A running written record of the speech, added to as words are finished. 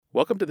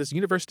Welcome to this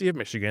University of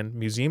Michigan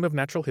Museum of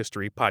Natural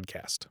History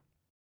podcast.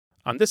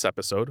 On this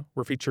episode,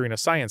 we're featuring a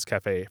science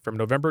cafe from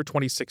November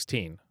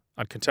 2016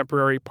 on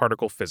contemporary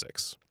particle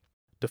physics.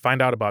 To find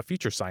out about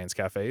future science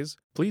cafes,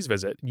 please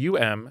visit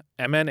ummnh.org.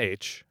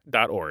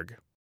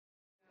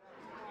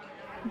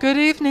 Good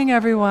evening,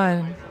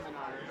 everyone.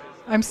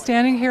 I'm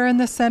standing here in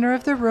the center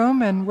of the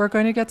room, and we're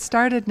going to get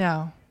started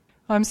now.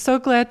 I'm so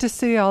glad to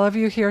see all of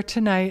you here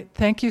tonight.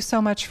 Thank you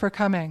so much for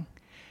coming.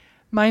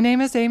 My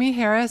name is Amy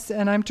Harris,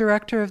 and I'm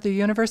director of the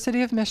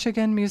University of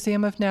Michigan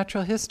Museum of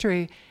Natural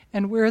History,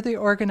 and we're the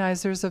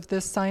organizers of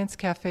this Science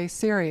Cafe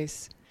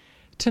series.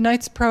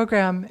 Tonight's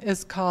program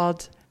is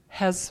called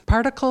Has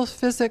Particle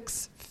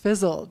Physics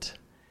Fizzled?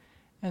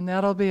 And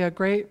that'll be a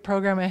great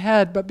program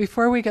ahead. But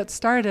before we get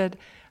started,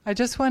 I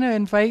just want to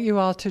invite you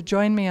all to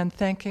join me in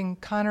thanking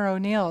Connor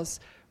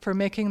O'Neills for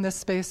making this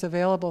space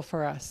available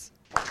for us.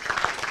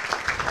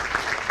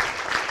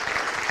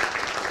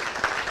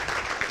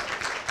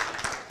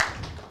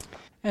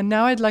 And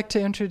now I'd like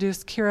to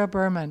introduce Kira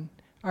Berman,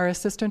 our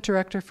Assistant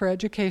Director for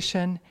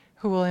Education,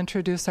 who will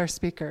introduce our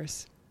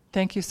speakers.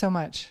 Thank you so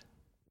much.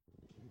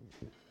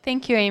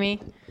 Thank you, Amy.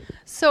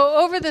 So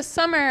over the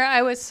summer,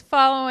 I was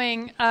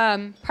following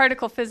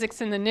particle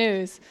physics in the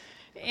news,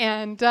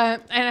 and I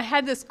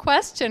had this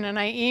question, and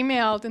I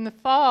emailed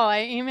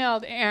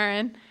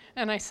Aaron,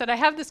 and I said, I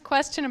have this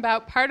question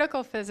about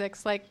particle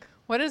physics, like,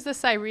 what is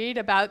this I read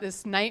about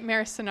this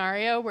nightmare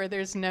scenario where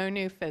there's no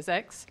new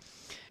physics?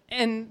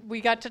 And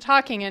we got to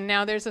talking, and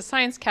now there's a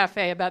science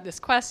cafe about this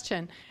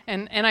question.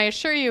 And I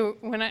assure you,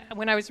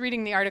 when I was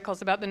reading the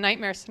articles about the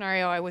nightmare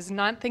scenario, I was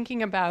not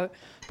thinking about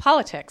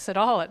politics at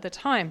all at the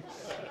time.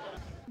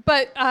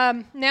 But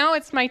now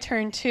it's my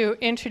turn to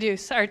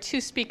introduce our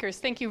two speakers.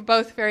 Thank you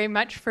both very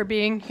much for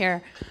being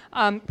here.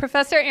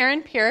 Professor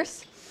Aaron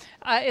Pierce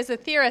is a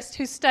theorist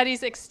who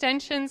studies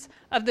extensions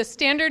of the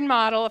standard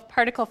model of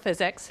particle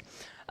physics.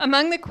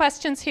 Among the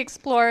questions he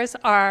explores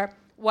are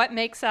what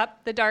makes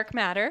up the dark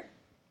matter,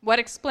 what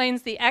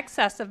explains the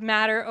excess of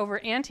matter over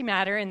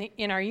antimatter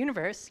in our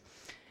universe.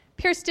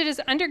 Pierce did his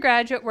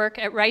undergraduate work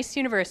at Rice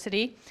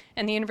University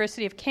and the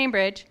University of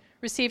Cambridge,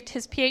 received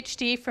his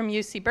PhD from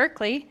UC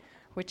Berkeley,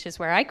 which is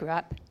where I grew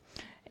up,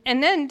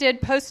 and then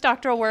did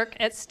postdoctoral work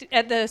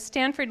at the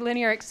Stanford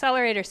Linear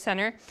Accelerator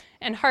Center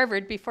and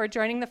Harvard before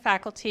joining the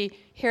faculty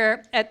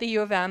here at the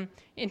U of M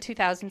in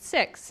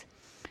 2006.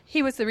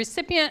 He was the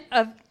recipient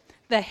of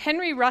the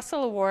Henry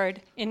Russell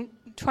Award in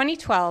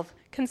 2012,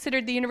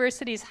 considered the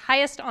university's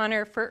highest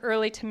honor for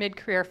early to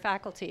mid-career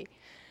faculty.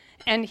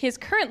 And he is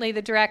currently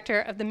the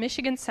director of the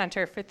Michigan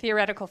Center for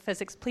Theoretical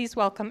Physics. Please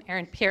welcome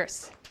Aaron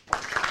Pierce.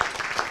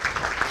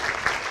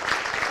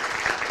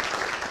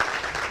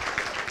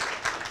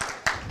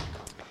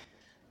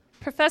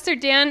 Professor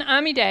Dan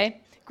Amidei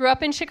grew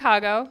up in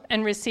Chicago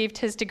and received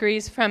his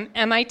degrees from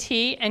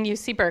MIT and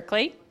UC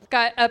Berkeley.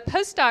 Got a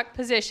postdoc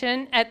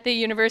position at the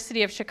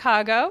University of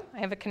Chicago. I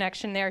have a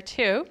connection there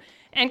too.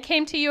 And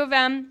came to U of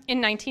M in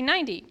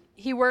 1990.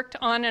 He worked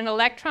on an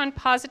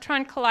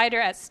electron-positron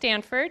collider at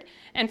Stanford,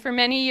 and for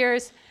many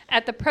years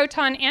at the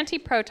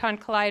proton-antiproton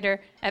collider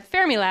at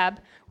Fermilab,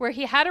 where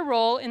he had a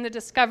role in the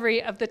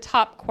discovery of the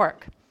top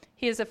quark.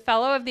 He is a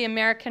fellow of the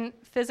American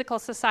Physical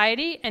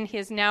Society, and he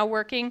is now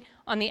working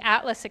on the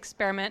ATLAS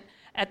experiment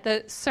at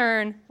the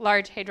CERN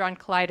Large Hadron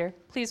Collider.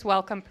 Please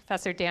welcome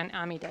Professor Dan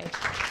Amidei.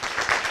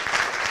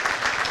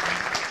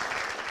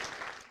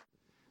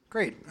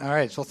 Great. All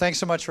right. So thanks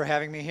so much for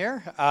having me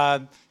here.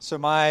 So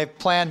my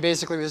plan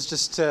basically was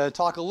just to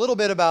talk a little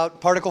bit about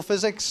particle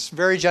physics,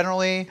 very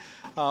generally,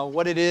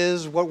 what it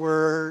is, what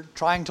we're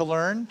trying to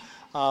learn,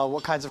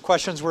 what kinds of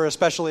questions we're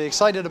especially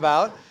excited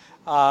about.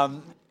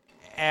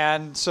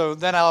 And so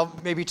then I'll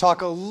maybe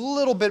talk a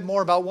little bit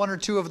more about one or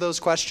two of those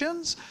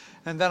questions.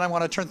 And then I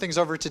want to turn things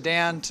over to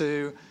Dan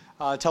to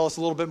tell us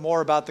a little bit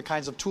more about the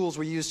kinds of tools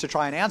we use to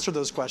try and answer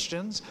those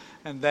questions.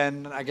 And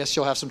then I guess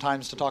you'll have some time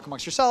to talk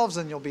amongst yourselves,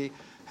 and you'll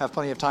have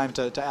plenty of time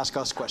to ask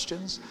us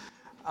questions.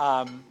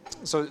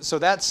 So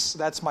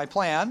that's my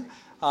plan.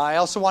 I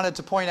also wanted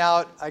to point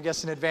out, I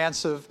guess in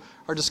advance of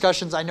our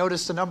discussions, I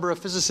noticed a number of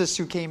physicists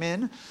who came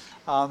in.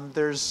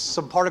 There's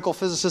some particle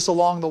physicists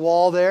along the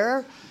wall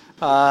there.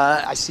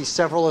 I see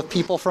several of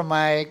people from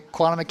my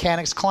quantum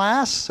mechanics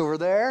class over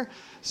there.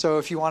 So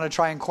if you want to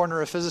try and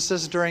corner a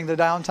physicist during the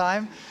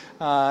downtime,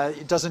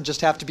 it doesn't just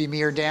have to be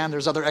me or Dan.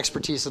 There's other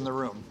expertise in the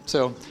room.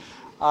 So.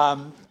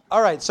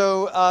 All right,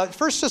 so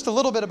first just a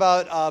little bit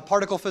about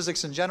particle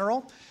physics in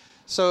general.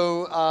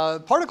 So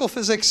particle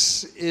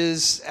physics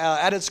is,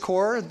 at its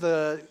core,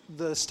 the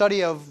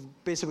study of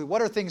basically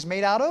what are things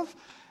made out of,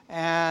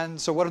 and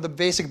so what are the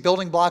basic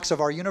building blocks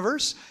of our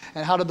universe,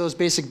 and how do those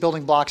basic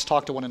building blocks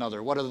talk to one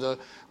another? What are the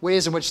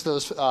ways in which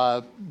those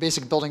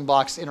basic building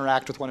blocks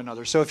interact with one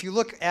another? So if you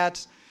look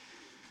at,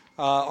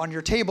 on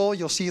your table,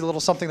 you'll see a little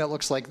something that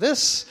looks like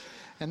this.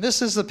 And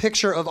this is the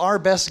picture of our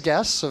best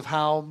guess of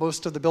how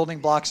most of the building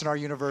blocks in our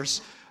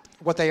universe,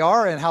 what they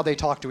are and how they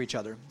talk to each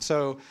other.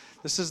 So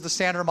this is the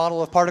standard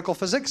model of particle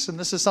physics, and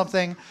this is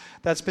something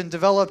that's been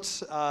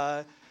developed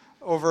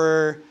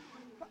over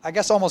I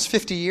guess, almost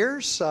 50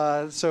 years.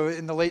 So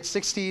in the late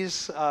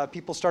 60s,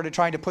 people started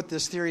trying to put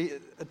this theory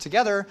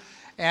together.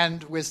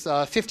 And with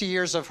 50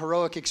 years of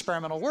heroic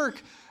experimental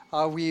work,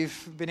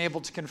 we've been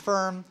able to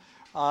confirm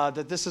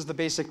that this is the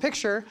basic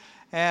picture.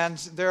 And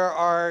there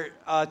are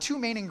two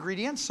main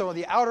ingredients. So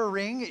the outer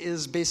ring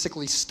is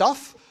basically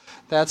stuff.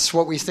 That's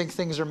what we think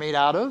things are made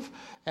out of.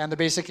 And the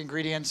basic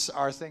ingredients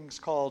are things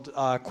called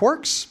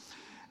quarks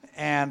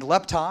and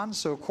leptons.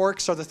 So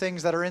quarks are the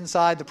things that are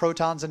inside the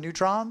protons and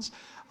neutrons.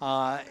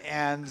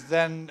 And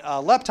then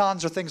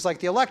leptons are things like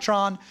the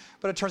electron,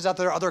 but it turns out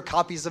there are other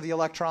copies of the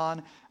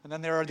electron. And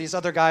then there are these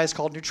other guys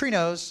called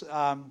neutrinos,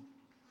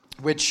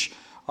 which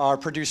are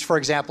produced, for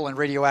example, in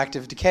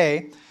radioactive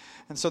decay.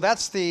 And so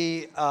that's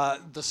the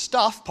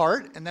stuff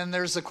part. And then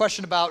there's the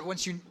question about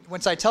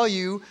once I tell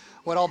you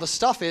what all the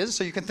stuff is,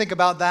 so you can think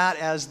about that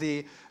as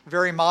the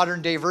very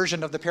modern day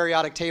version of the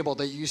periodic table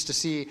that you used to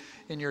see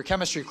in your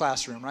chemistry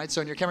classroom, right?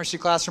 So in your chemistry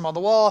classroom on the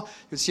wall,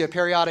 you'd see a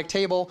periodic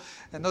table,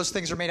 and those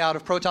things are made out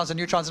of protons and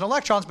neutrons and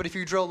electrons, but if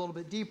you drill a little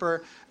bit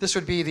deeper, this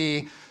would be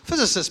the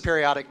physicist's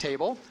periodic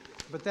table.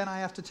 But then I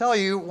have to tell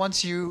you,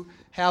 once you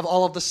have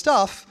all of the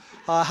stuff,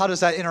 how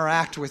does that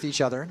interact with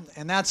each other?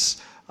 And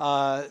that's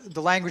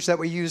the language that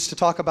we use to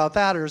talk about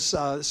that is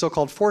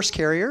so-called force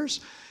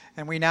carriers.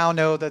 And we now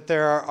know that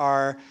there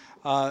are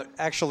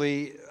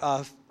actually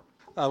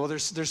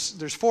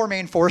there's four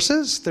main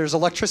forces. There's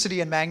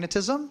electricity and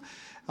magnetism,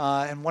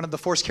 and one of the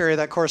force carrier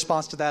that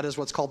corresponds to that is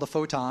what's called the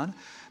photon.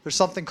 There's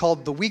something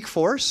called the weak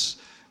force,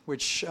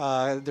 which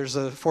there's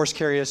a force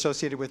carrier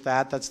associated with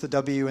that. That's the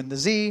W and the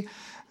Z.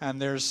 And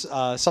there's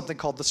something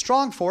called the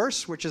strong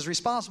force, which is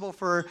responsible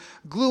for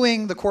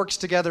gluing the quarks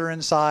together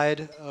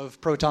inside of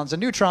protons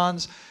and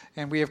neutrons.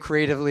 And we have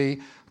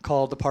creatively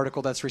called the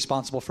particle that's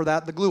responsible for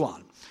that the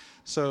gluon.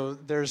 So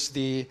there's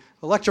the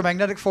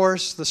electromagnetic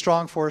force, the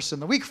strong force,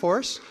 and the weak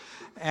force.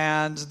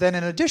 And then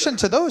in addition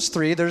to those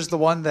three, there's the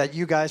one that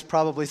you guys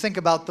probably think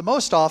about the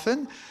most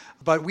often,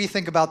 but we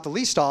think about the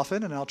least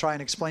often, and I'll try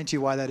and explain to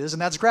you why that is,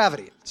 and that's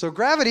gravity. So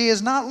gravity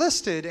is not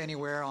listed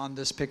anywhere on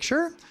this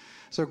picture.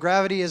 So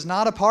gravity is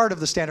not a part of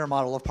the standard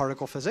model of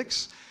particle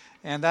physics,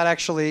 and that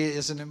actually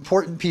is an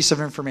important piece of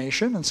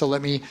information. And so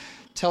let me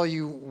tell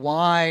you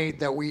why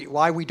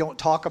we don't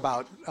talk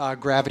about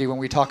gravity when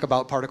we talk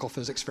about particle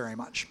physics very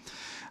much.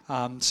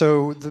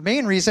 So the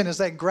main reason is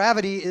that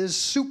gravity is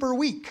super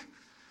weak.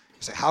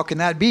 You say, how can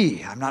that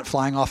be? I'm not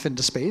flying off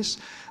into space.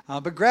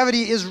 But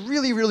gravity is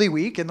really, really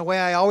weak, and the way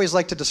I always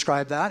like to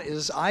describe that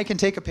is I can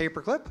take a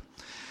paperclip,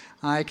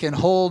 I can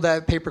hold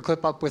that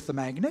paperclip up with the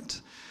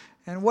magnet,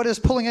 and what is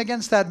pulling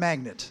against that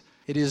magnet?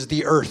 It is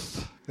the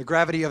Earth, the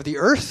gravity of the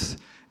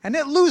Earth, and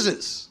it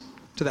loses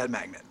to that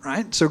magnet,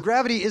 right? So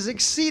gravity is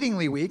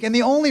exceedingly weak, and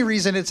the only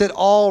reason it's at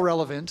all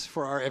relevant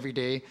for our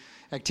everyday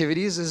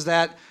activities is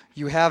that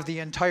you have the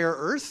entire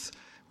Earth,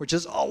 which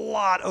is a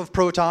lot of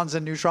protons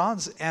and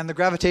neutrons, and the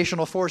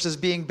gravitational force is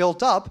being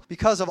built up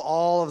because of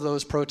all of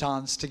those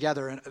protons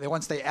together, and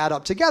once they add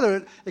up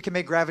together, it can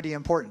make gravity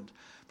important.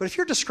 But if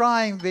you're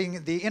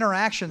describing the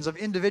interactions of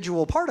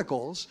individual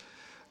particles,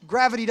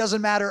 gravity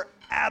doesn't matter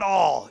at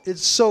all.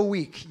 It's so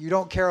weak. You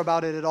don't care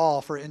about it at all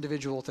for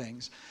individual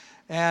things.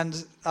 And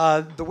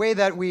one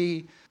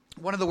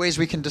of the ways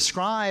we can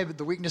describe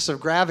the weakness of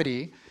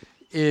gravity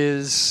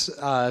is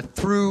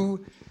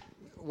through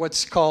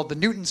what's called the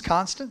Newton's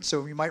constant.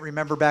 So you might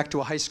remember back to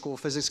a high school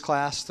physics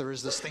class, there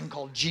was this thing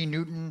called G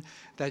Newton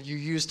that you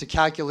use to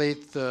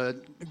calculate the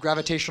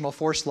gravitational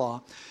force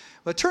law.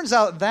 But it turns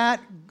out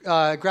that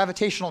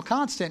gravitational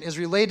constant is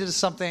related to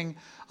something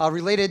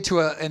related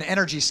to an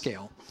energy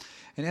scale.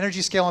 An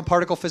energy scale in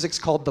particle physics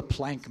called the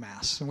Planck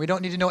mass. And we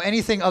don't need to know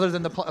anything other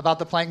than about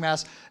the Planck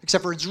mass,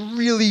 except for it's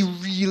really,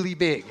 really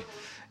big.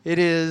 It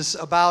is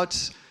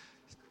about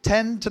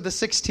 10 to the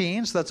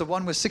 16, so that's a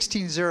 1 with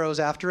 16 zeros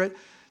after it,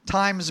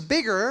 times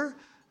bigger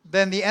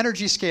than the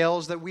energy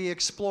scales that we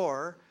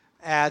explore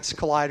at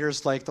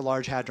colliders like the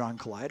Large Hadron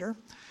Collider.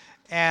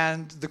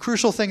 And the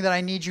crucial thing that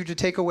I need you to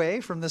take away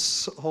from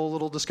this whole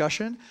little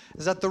discussion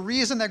is that the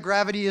reason that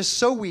gravity is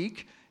so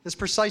weak is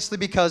precisely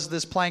because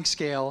this Planck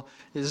scale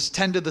is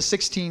 10 to the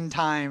 16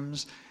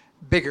 times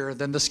bigger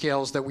than the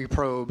scales that we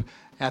probe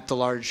at the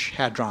Large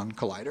Hadron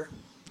Collider.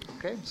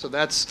 Okay, so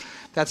that's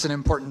an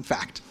important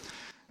fact.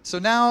 So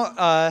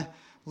now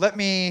let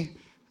me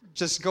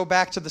just go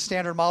back to the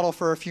standard model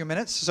for a few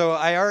minutes. So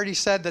I already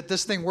said that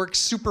this thing works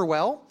super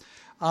well.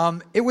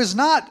 It was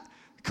not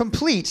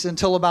complete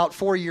until about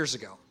 4 years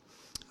ago.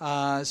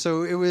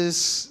 So it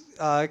was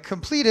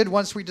completed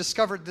once we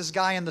discovered this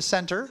guy in the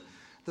center.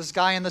 This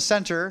guy in the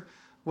center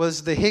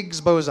was the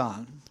Higgs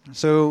boson.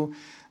 So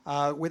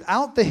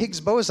without the Higgs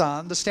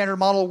boson, the standard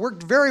model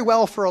worked very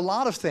well for a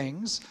lot of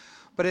things,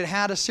 but it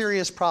had a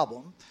serious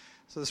problem.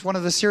 So one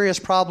of the serious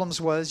problems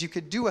was you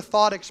could do a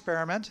thought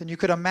experiment and you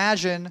could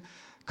imagine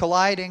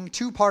colliding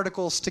two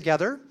particles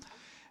together.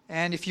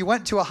 And if you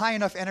went to a high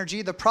enough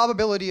energy, the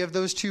probability of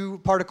those two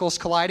particles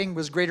colliding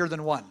was greater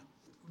than 1,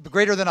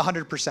 greater than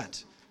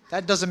 100%.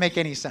 That doesn't make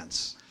any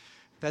sense.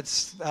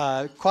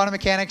 Quantum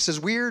mechanics is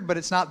weird, but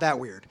it's not that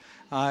weird.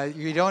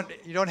 You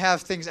don't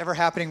have things ever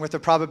happening with a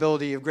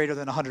probability of greater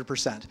than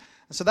 100%. And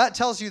so that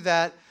tells you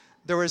that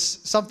there was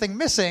something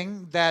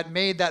missing that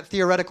made that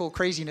theoretical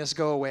craziness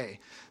go away.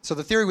 So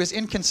the theory was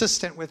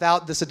inconsistent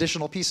without this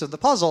additional piece of the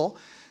puzzle,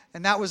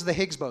 and that was the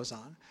Higgs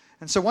boson.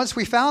 And so once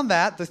we found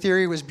that, the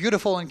theory was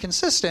beautiful and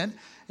consistent,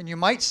 and you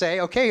might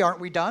say, okay, aren't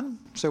we done?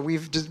 So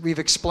we've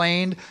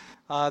explained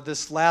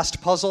this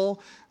last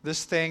puzzle.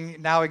 This thing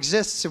now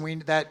exists,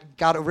 and that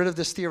got rid of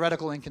this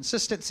theoretical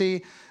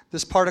inconsistency.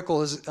 This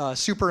particle is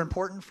super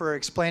important for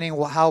explaining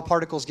how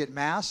particles get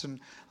mass, and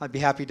I'd be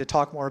happy to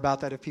talk more about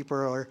that if people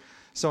are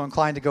so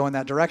inclined to go in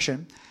that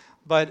direction.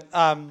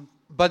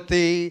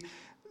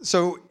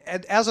 So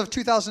as of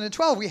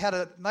 2012, we had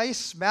a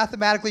nice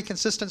mathematically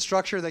consistent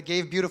structure that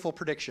gave beautiful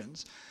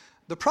predictions.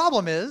 The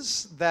problem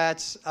is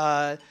that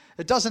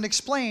it doesn't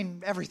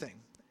explain everything,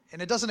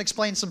 and it doesn't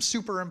explain some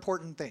super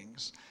important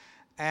things.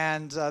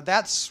 And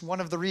that's one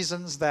of the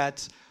reasons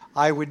that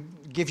I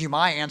would give you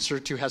my answer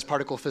to has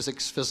particle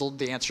physics fizzled?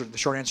 The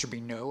short answer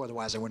being no,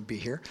 otherwise I wouldn't be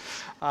here.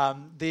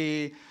 One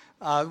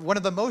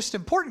of the most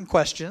important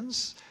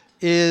questions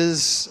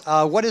is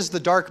what is the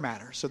dark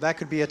matter? So that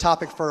could be a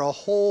topic for a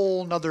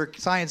whole nother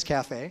science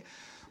cafe.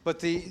 But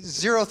the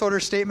zeroth order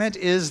statement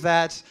is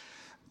that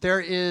there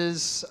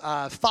is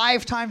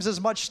 5 times as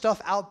much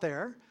stuff out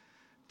there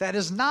that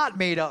is not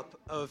made up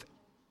of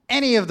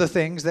any of the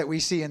things that we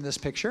see in this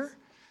picture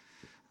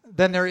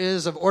than there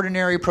is of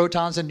ordinary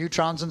protons and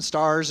neutrons and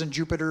stars and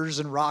Jupiters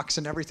and rocks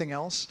and everything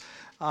else.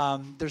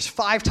 There's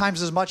 5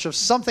 times as much of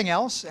something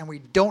else, and we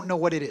don't know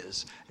what it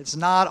is. It's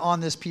not on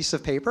this piece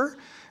of paper.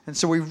 And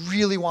so we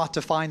really want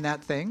to find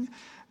that thing.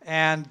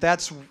 And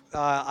that's,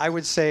 I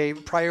would say,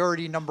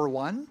 priority number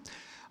 1.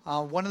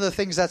 One of the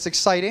things that's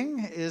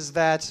exciting is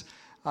that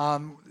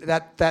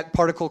that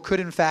particle could,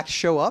 in fact,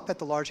 show up at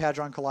the Large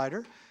Hadron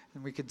Collider.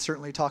 And we could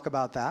certainly talk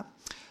about that.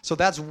 So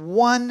that's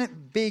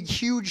one big,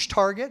 huge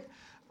target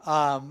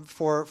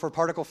for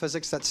particle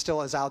physics that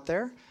still is out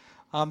there.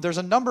 There's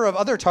a number of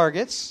other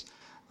targets.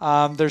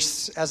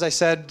 There's, as I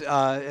said,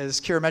 as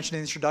Kira mentioned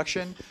in the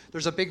introduction,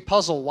 there's a big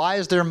puzzle. Why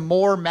is there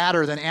more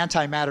matter than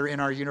antimatter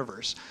in our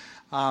universe?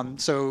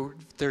 So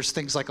there's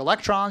things like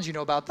electrons, you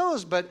know about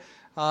those, but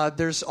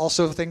there's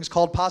also things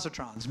called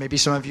positrons. Maybe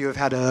some of you have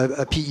had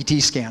a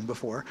PET scan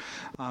before.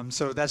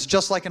 So that's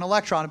just like an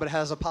electron, but it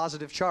has a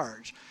positive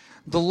charge.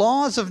 The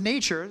laws of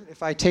nature,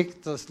 if I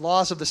take the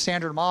laws of the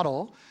Standard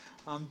Model,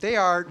 they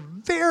are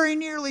very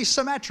nearly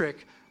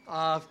symmetric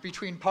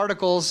between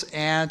particles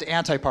and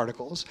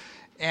antiparticles.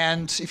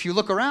 And if you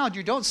look around,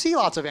 you don't see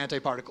lots of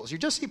antiparticles. You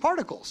just see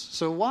particles.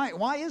 So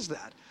why is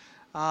that?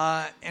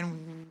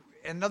 And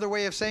another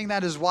way of saying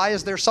that is, why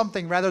is there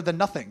something rather than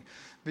nothing?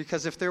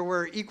 Because if there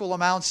were equal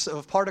amounts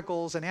of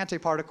particles and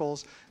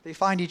antiparticles, they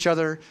find each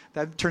other,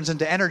 that turns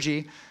into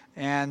energy,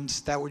 and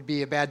that would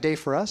be a bad day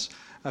for us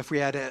if we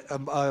had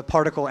a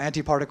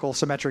particle-antiparticle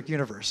symmetric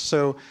universe.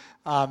 So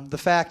the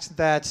fact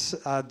that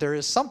there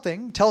is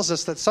something tells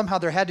us that somehow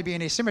there had to be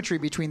an asymmetry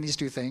between these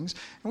two things,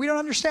 and we don't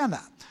understand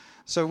that.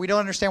 So we don't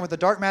understand what the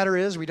dark matter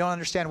is. We don't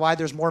understand why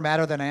there's more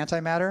matter than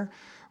antimatter.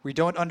 We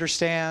don't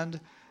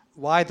understand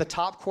why the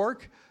top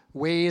quark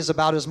weighs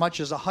about as much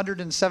as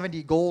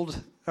 170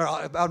 gold, or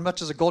about as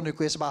much as a gold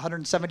nucleus, about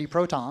 170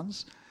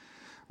 protons,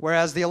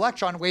 whereas the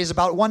electron weighs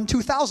about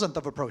 1/2000th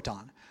of a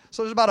proton.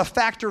 So there's about a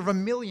factor of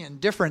 1,000,000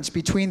 difference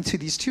between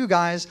these two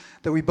guys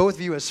that we both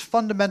view as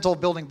fundamental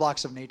building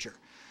blocks of nature.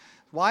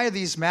 Why are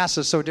these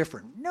masses so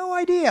different? No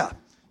idea.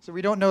 So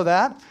we don't know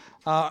that.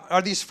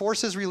 Are these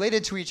forces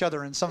related to each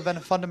other in some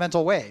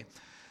fundamental way?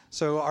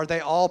 So are they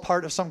all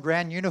part of some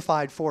grand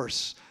unified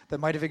force that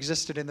might have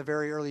existed in the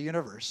very early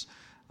universe?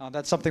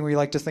 That's something we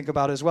like to think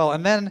about as well.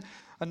 And then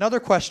another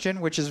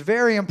question, which is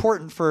very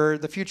important for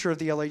the future of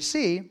the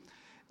LHC,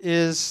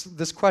 is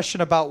this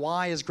question about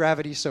why is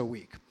gravity so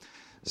weak?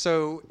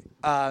 So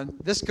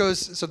there's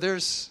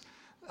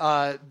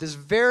this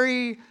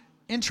very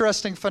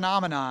interesting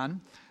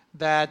phenomenon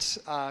that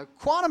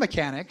quantum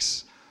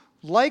mechanics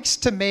likes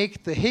to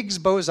make the Higgs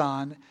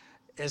boson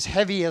as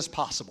heavy as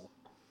possible.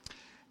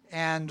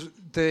 And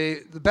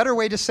the better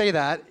way to say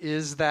that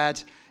is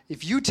that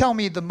if you tell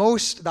me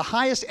the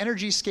highest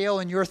energy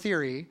scale in your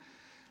theory,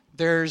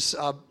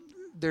 quantum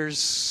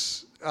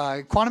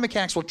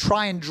mechanics will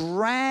try and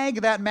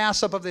drag that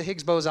mass up of the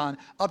Higgs boson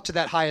up to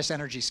that highest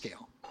energy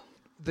scale.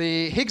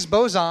 The Higgs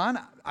boson,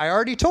 I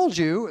already told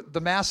you,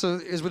 the mass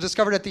was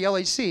discovered at the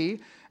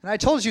LHC, and I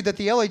told you that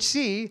the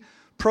LHC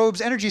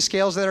probes energy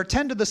scales that are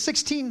 10 to the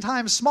 16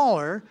 times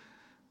smaller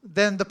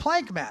than the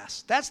Planck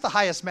mass. That's the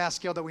highest mass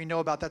scale that we know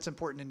about that's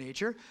important in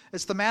nature.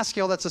 It's the mass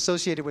scale that's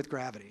associated with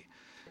gravity.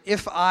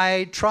 If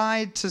I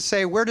tried to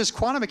say, where does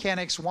quantum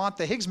mechanics want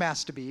the Higgs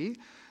mass to be?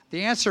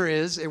 The answer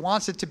is, it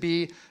wants it to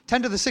be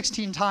 10 to the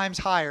 16 times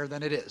higher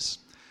than it is.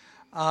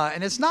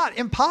 And it's not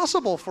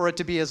impossible for it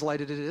to be as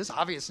light as it is.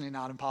 Obviously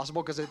not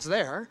impossible because it's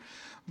there.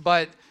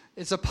 But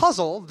it's a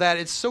puzzle that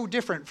it's so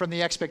different from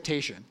the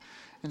expectation.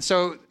 And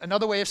so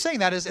another way of saying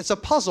that is, it's a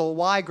puzzle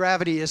why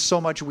gravity is so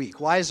much weak.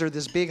 Why is there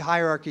this big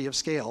hierarchy of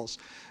scales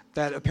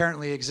that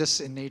apparently exists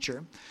in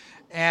nature?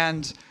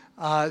 And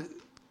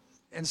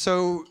And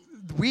so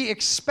we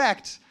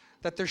expect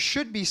that there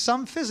should be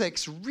some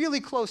physics really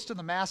close to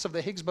the mass of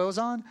the Higgs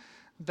boson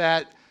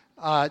that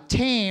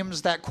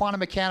tames that quantum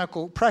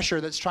mechanical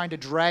pressure that's trying to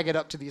drag it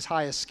up to these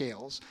highest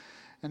scales.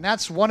 And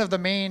that's one of the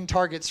main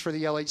targets for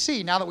the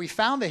LHC. Now that we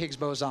found the Higgs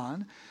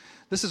boson,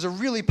 this is a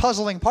really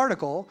puzzling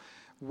particle.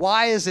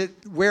 Why is it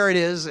where it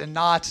is and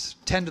not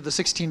 10 to the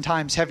 16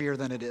 times heavier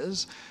than it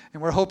is?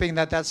 And we're hoping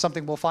that that's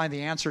something we'll find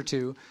the answer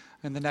to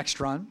in the next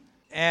run.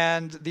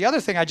 And the other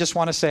thing I just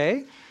want to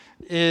say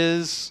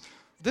is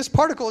this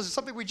particle is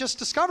something we just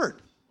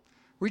discovered.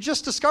 We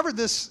just discovered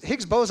this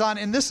Higgs boson,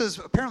 and this is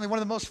apparently one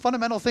of the most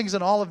fundamental things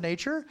in all of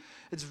nature.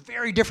 It's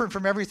very different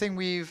from everything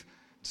we've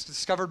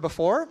discovered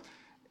before,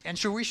 and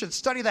so we should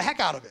study the heck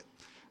out of it.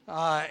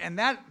 And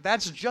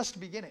that's just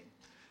beginning.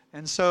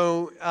 And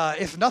so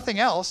if nothing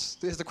else,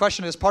 the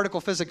question is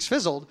particle physics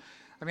fizzled.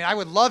 I mean, I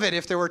would love it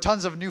if there were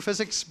tons of new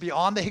physics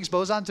beyond the Higgs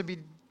boson to be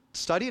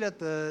studied at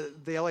the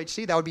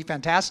LHC. That would be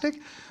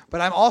fantastic.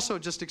 But I'm also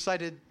just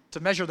excited to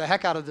measure the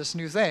heck out of this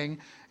new thing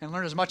and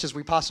learn as much as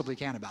we possibly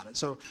can about it.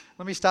 So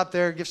let me stop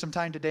there, give some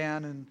time to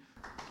Dan. And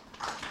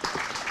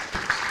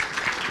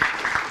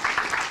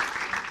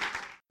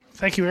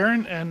Thank you,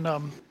 Aaron,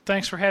 and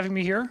thanks for having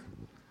me here.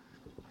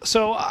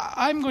 So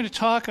I'm going to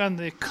talk on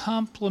the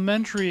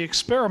complementary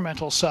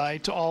experimental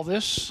side to all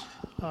this.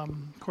 Of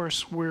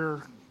course,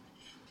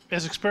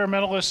 as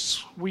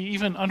experimentalists, we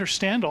even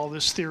understand all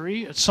this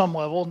theory at some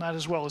level, not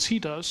as well as he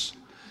does,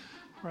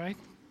 right?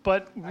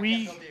 But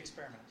we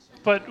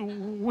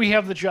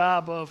have the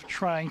job of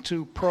trying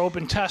to probe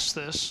and test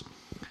this.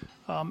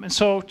 And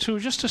so to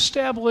just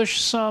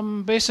establish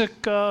some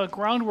basic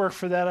groundwork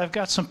for that, I've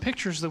got some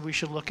pictures that we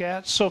should look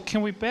at. So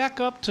can we back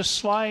up to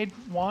slide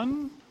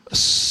 1?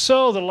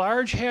 So the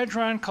Large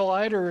Hadron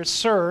Collider at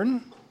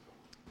CERN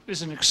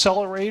is an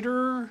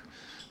accelerator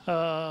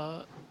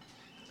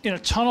in a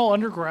tunnel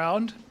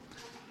underground.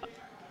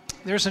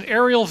 There's an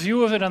aerial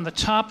view of it on the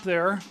top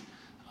there.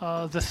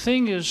 The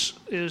thing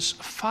is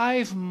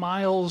 5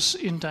 miles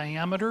in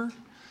diameter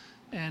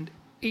and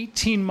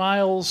 18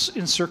 miles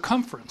in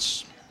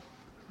circumference.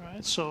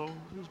 Right, so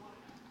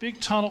big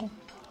tunnel,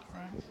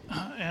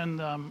 right?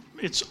 And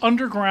it's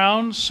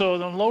underground. So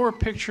the lower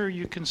picture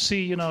you can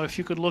see, if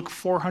you could look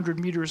 400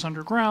 meters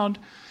underground,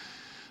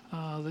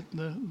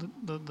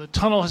 the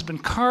tunnel has been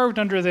carved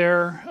under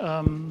there,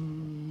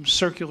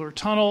 circular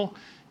tunnel,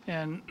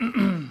 and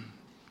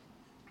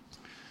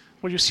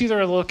what you see there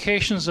are the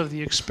locations of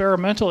the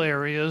experimental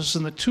areas,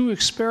 and the two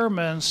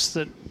experiments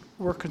that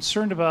we're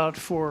concerned about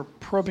for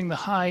probing the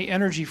high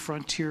energy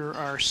frontier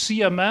are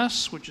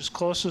CMS, which is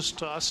closest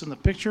to us in the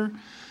picture,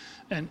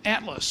 and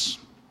ATLAS.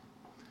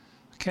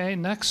 Okay,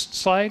 next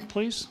slide,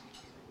 please.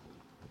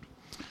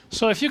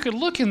 So if you could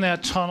look in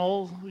that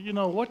tunnel,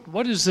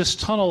 what is this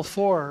tunnel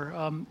for?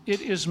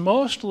 It is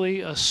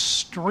mostly a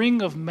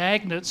string of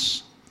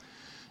magnets.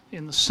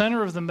 In the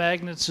center of the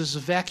magnets is a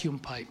vacuum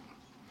pipe.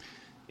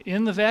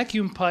 In the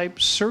vacuum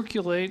pipe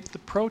circulate the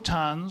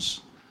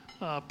protons,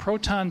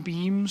 proton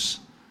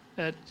beams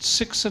at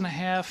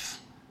 6.5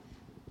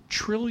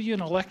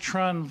 trillion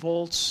electron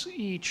volts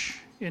each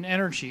in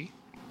energy.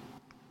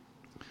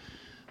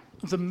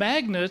 The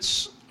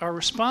magnets are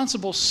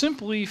responsible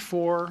simply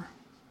for,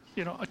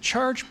 a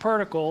charged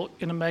particle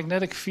in a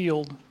magnetic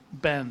field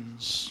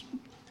bends,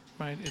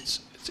 right?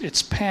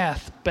 Its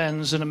path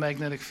bends in a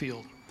magnetic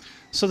field.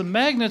 So the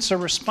magnets are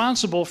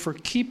responsible for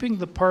keeping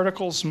the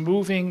particles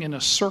moving in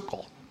a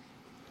circle.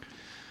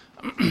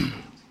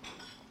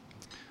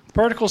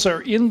 Particles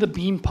are in the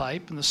beam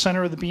pipe, in the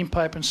center of the beam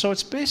pipe, and so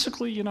it's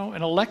basically, an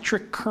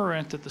electric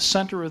current at the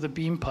center of the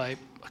beam pipe,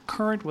 a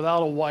current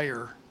without a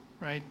wire,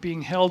 right,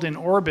 being held in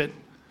orbit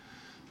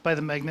by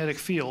the magnetic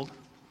field,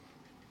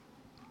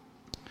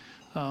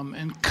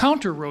 and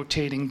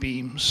counter-rotating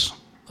beams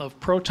of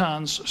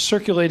protons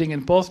circulating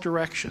in both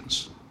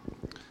directions.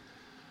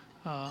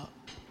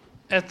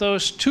 At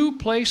those two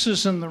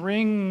places in the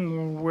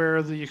ring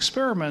where the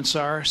experiments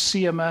are,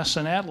 CMS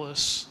and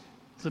ATLAS,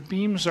 the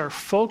beams are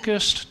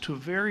focused to a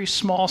very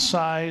small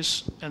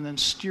size and then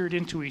steered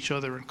into each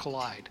other and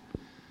collide.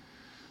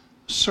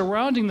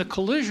 Surrounding the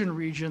collision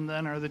region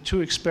then are the two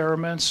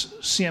experiments,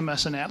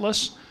 CMS and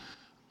ATLAS.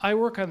 I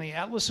work on the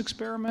ATLAS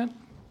experiment,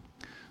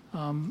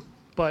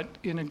 but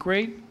in a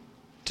great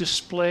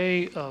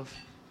display of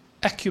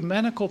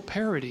ecumenical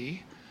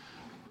parity,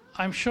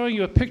 I'm showing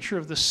you a picture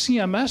of the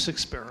CMS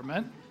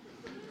experiment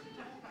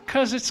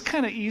because it's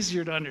kind of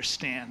easier to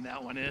understand,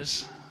 that one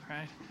is,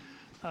 right?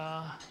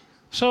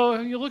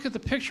 So you look at the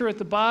picture at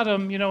the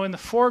bottom, in the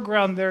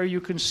foreground there you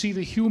can see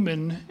the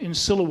human in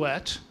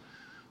silhouette,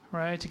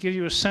 right, to give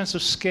you a sense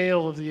of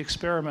scale of the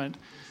experiment.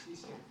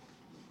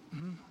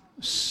 The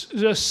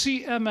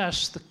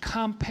CMS, the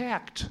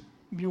compact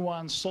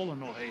muon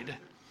solenoid.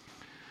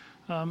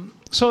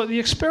 So the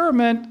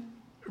experiment,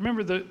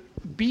 remember the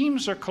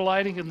beams are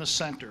colliding in the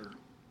center,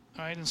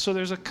 right? And so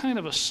there's a kind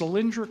of a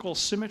cylindrical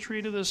symmetry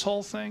to this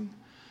whole thing,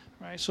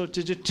 right? So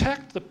to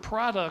detect the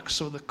products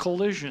of the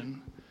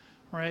collision,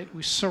 right,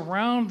 we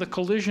surround the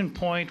collision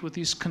point with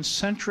these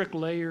concentric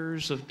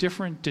layers of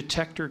different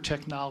detector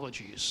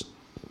technologies.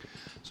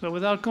 So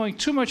without going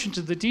too much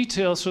into the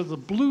details, so the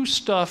blue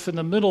stuff in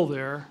the middle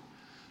there,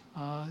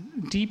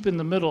 deep in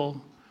the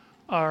middle,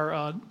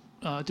 are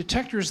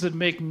detectors that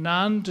make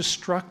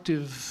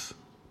non-destructive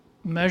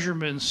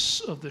measurements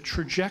of the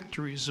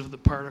trajectories of the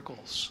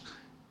particles,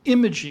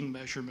 imaging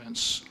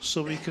measurements,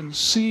 so we can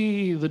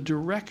see the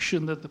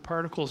direction that the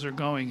particles are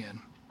going in.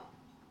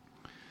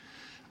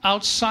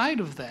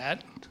 Outside of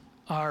that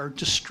are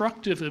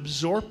destructive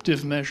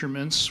absorptive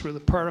measurements where the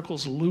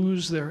particles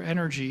lose their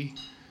energy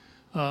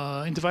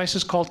in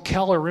devices called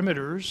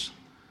calorimeters.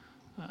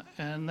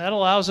 And that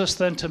allows us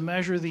then to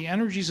measure the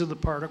energies of the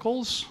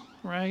particles,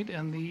 right?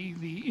 And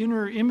the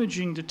inner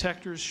imaging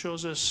detectors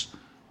shows us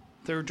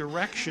their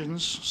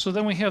directions. So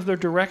then we have their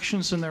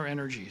directions and their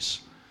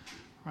energies,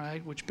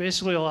 right? Which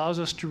basically allows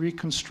us to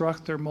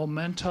reconstruct their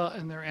momenta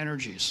and their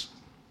energies.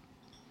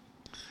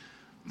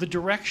 The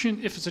direction,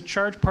 if it's a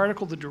charged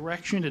particle, the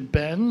direction it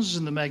bends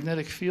in the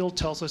magnetic field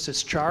tells us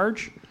its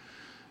charge.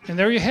 And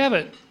there you have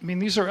it. I mean,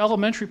 these are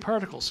elementary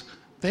particles.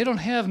 They don't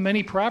have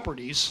many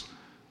properties.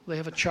 They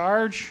have a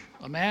charge,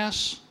 a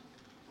mass.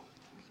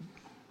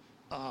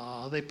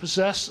 They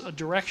possess a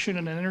direction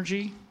and an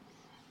energy.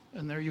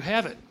 And there you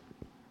have it.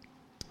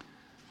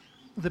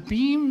 The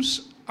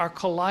beams are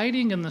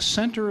colliding in the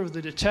center of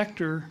the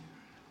detector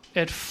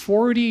at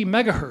 40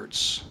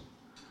 megahertz,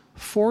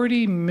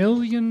 40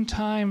 million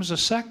times a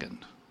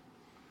second.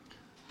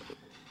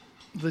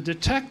 The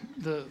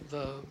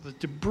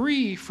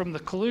debris from the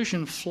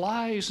collision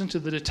flies into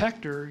the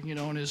detector,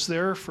 and is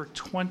there for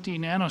 20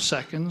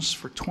 nanoseconds,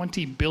 for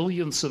 20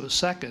 billionths of a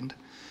second.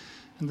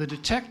 And the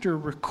detector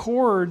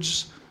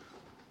records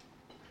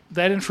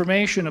that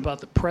information about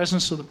the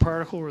presence of the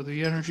particle or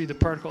the energy of the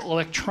particle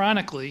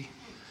electronically.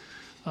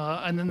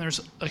 And then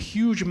there's a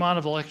huge amount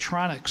of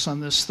electronics on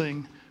this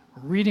thing,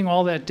 reading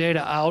all that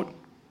data out,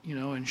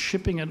 and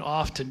shipping it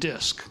off to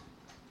disk.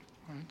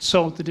 Right?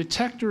 So the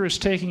detector is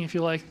taking, if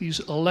you like, these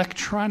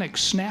electronic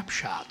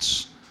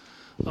snapshots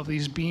of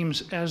these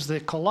beams as they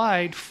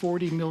collide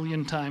 40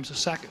 million times a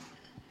second.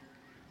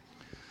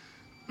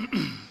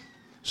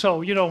 So,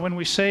 when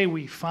we say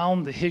we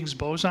found the Higgs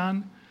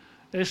boson,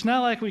 it's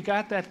not like we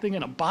got that thing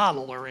in a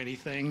bottle or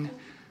anything.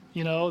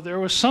 There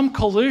was some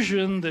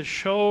collision that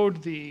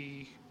showed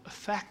the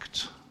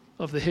effect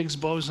of the Higgs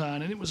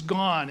boson, and it was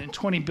gone in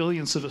 20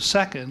 billionths of a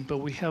second, but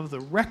we have the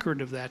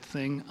record of that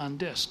thing on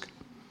disk.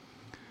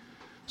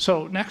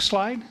 So next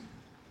slide.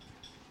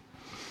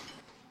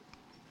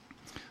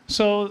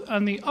 So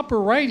on the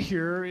upper right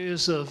here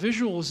is a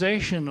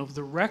visualization of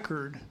the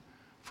record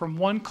from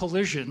one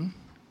collision.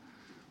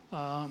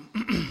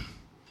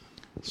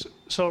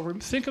 So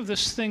think of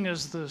this thing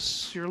as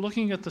this. You're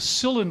looking at the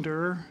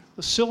cylinder.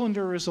 The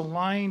cylinder is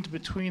aligned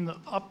between the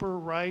upper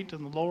right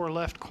and the lower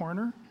left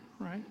corner,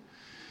 right?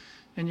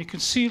 And you can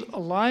see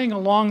lying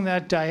along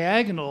that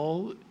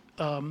diagonal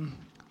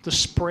the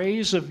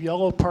sprays of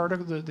yellow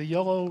particles. The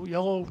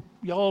yellow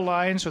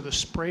lines are the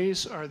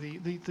sprays. Are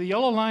the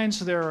yellow lines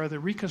there are the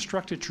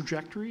reconstructed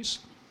trajectories.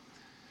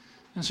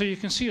 And so you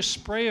can see a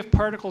spray of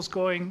particles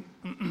going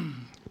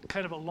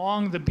kind of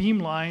along the beam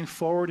line,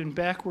 forward and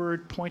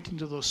backward, pointing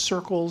to those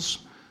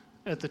circles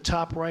at the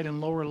top right and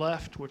lower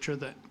left, which are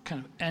the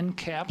kind of end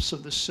caps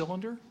of the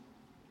cylinder.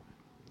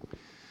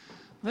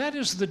 That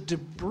is the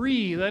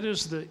debris, that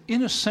is the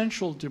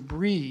inessential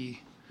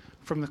debris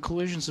from the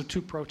collisions of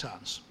two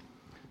protons.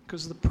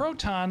 Because the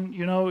proton,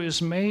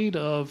 is made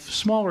of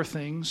smaller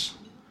things.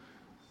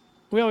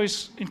 We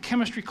always, in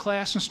chemistry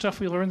class and stuff,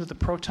 we learn that the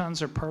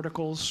protons are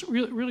particles.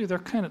 Really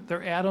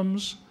they're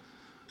atoms.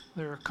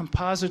 They're a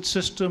composite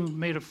system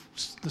made of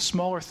the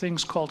smaller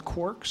things called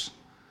quarks.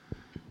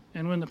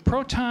 And when the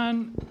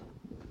proton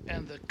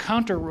and the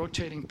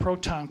counter-rotating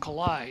proton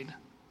collide,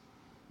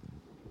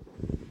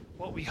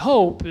 what we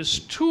hope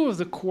is two of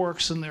the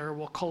quarks in there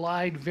will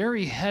collide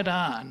very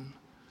head-on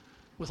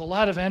with a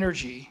lot of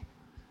energy,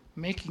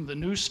 making the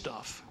new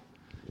stuff.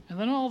 And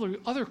then all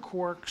the other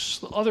quarks,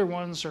 the other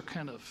ones are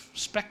kind of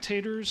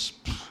spectators,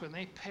 and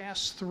they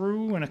pass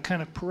through in a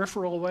kind of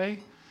peripheral way.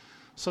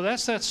 So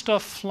that's that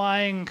stuff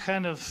flying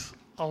kind of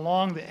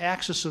along the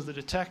axis of the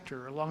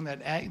detector, along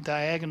that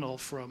diagonal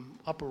from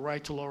upper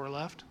right to lower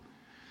left.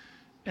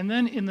 And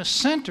then in the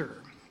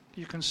center,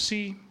 you can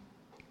see,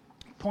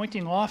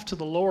 pointing off to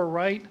the lower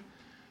right,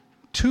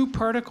 two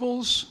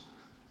particles,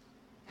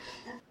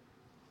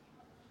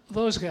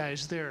 those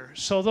guys there.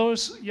 So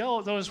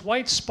those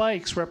white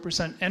spikes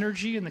represent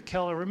energy in the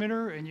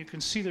calorimeter, and you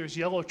can see there's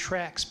yellow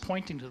tracks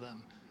pointing to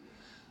them.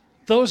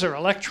 Those are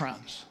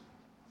electrons.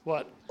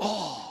 What?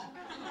 Oh.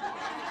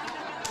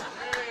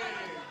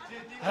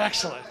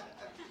 Excellent.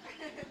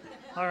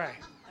 All right.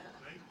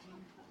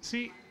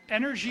 See,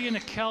 energy in a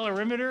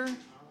calorimeter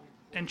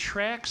and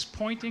tracks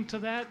pointing to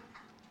that,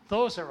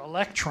 those are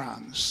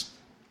electrons.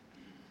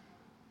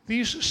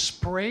 These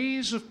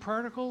sprays of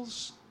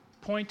particles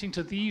pointing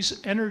to these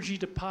energy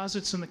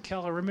deposits in the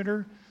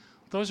calorimeter,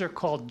 those are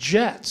called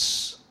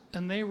jets,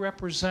 and they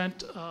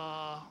represent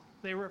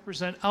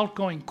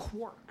outgoing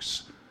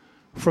quarks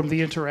from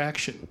the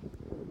interaction.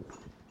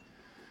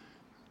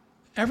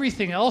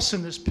 Everything else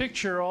in this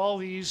picture, all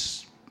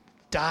these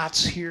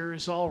dots here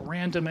is all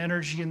random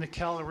energy in the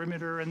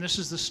calorimeter, and this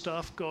is the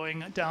stuff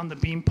going down the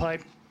beam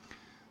pipe.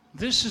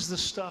 This is the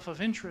stuff of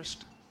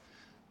interest.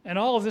 And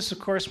all of this, of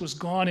course, was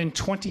gone in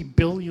 20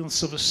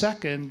 billionths of a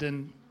second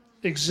and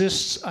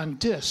exists on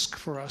disk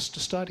for us to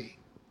study.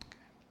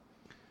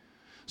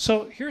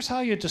 So here's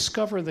how you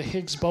discover the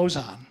Higgs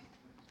boson.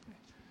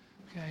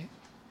 Okay.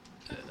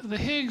 The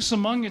Higgs,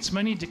 among its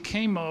many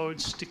decay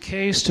modes,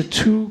 decays to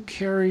two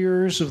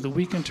carriers of the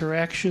weak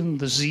interaction,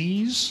 the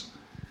Z's.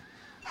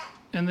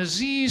 And the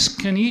Z's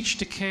can each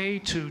decay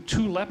to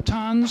two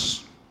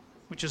leptons,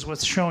 which is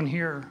what's shown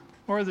here,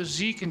 or the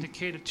Z can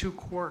decay to two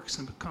quarks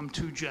and become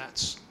two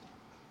jets.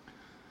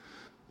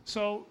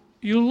 So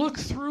you look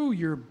through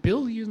your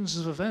billions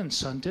of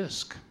events on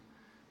disk,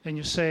 and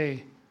you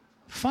say,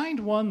 find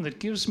one that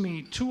gives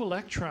me two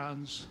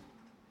electrons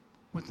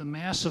with the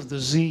mass of the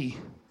Z,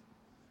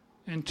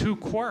 and two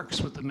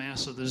quarks with the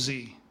mass of the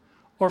Z.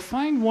 Or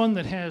find one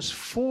that has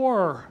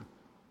 4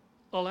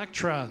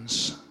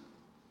 electrons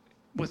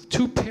with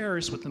 2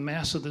 pairs with the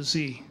mass of the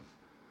Z.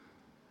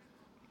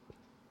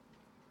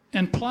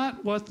 And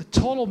plot what the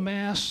total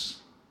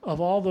mass of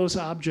all those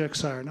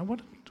objects are. Now, what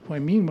do I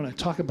mean when I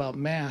talk about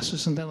mass?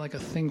 Isn't that like a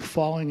thing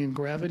falling in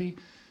gravity?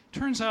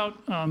 Turns out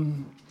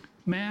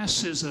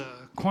mass is a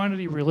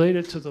quantity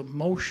related to the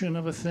motion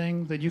of a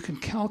thing that you can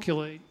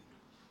calculate.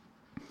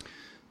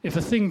 If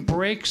a thing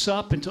breaks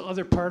up into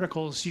other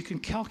particles, you can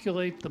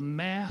calculate the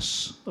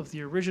mass of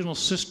the original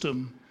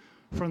system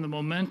from the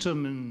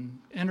momentum and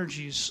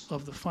energies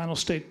of the final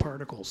state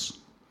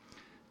particles.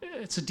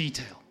 It's a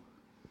detail.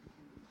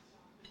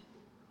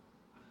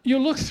 You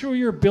look through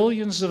your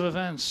billions of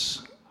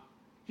events.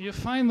 You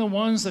find the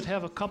ones that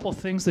have a couple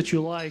things that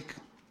you like,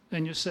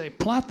 and you say,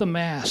 plot the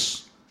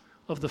mass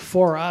of the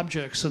 4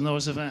 objects in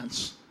those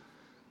events.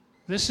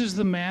 This is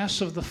the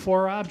mass of the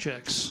 4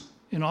 objects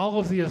in all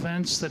of the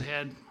events that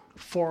had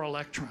 4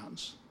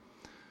 electrons.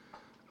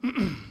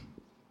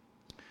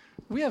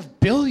 We have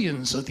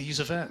billions of these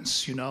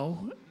events, you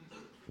know,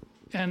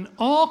 and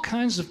all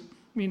kinds of,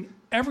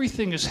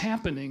 everything is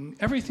happening.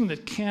 Everything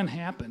that can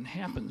happen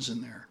happens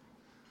in there.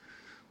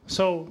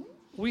 So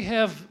we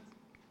have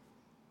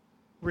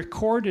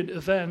recorded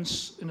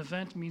events. An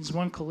event means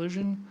one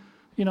collision,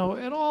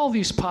 at all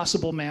these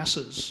possible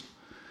masses.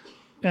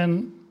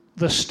 And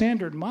the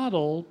standard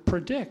model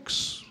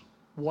predicts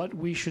what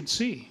we should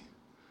see.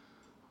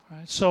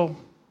 Right, so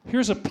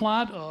here's a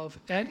plot of,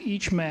 at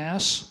each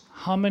mass,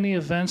 how many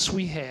events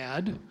we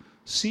had.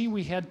 See,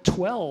 we had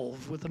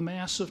 12 with a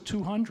mass of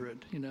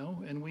 200,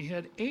 and we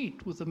had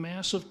 8 with a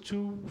mass of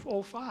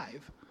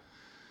 205.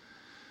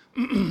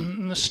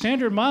 And the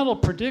standard model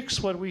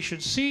predicts what we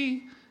should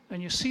see,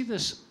 and you see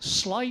this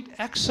slight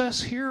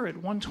excess here at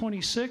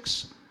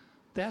 126.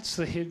 That's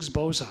the Higgs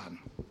boson,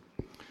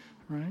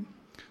 right?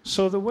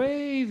 So the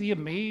way the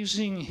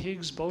amazing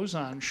Higgs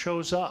boson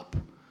shows up,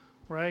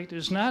 right,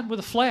 is not with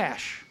a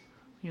flash.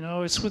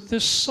 It's with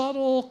this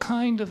subtle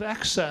kind of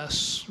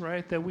excess,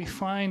 right, that we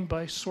find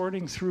by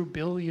sorting through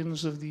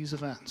billions of these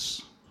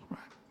events.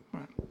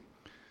 Right.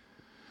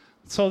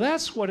 So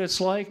that's what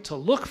it's like to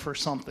look for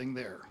something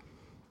there.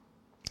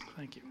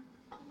 Thank you.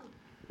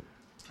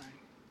 Right.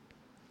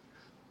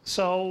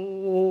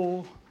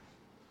 So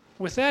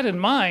with that in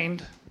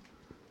mind,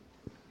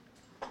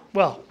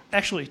 well,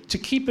 actually, to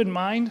keep in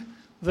mind,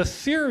 the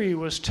theory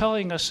was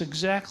telling us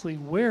exactly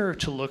where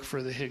to look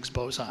for the Higgs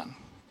boson.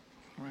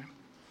 Right?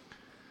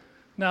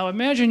 Now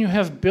imagine you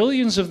have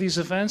billions of these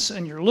events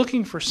and you're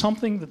looking for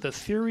something that the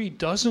theory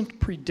doesn't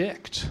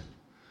predict.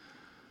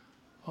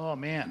 Oh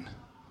man,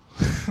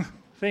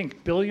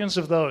 think, billions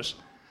of those.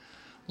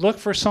 Look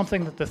for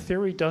something that the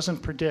theory doesn't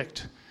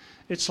predict.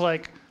 It's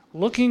like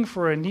looking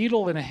for a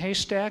needle in a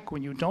haystack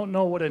when you don't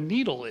know what a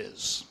needle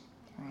is.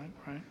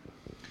 Right?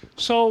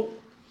 So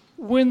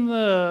when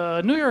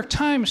the New York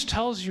Times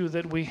tells you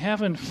that we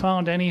haven't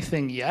found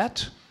anything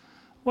yet,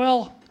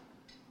 well,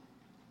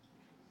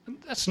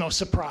 that's no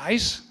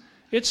surprise.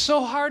 It's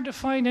so hard to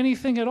find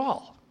anything at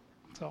all.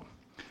 So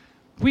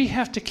we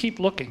have to keep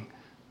looking.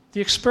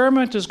 The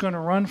experiment is going to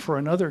run for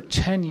another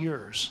 10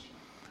 years.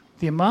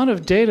 The amount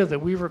of data that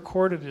we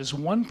recorded is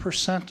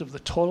 1% of the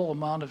total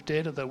amount of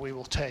data that we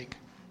will take.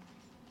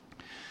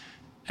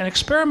 An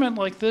experiment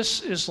like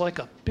this is like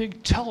a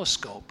big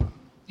telescope.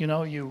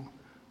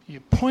 You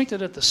point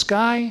it at the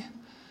sky,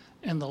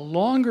 and the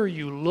longer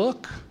you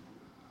look,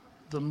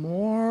 the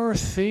more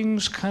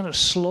things kind of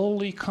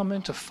slowly come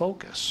into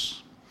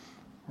focus,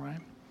 right?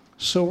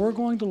 So we're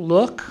going to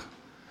look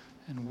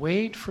and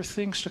wait for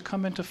things to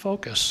come into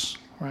focus,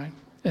 right?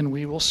 And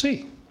we will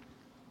see.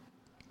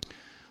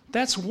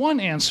 That's one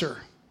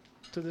answer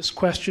to this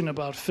question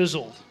about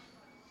Fizzled.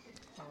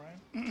 All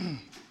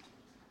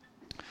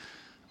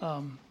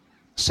right.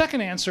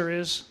 Second answer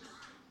is,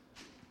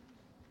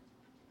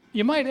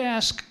 you might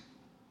ask,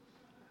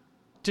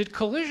 did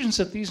collisions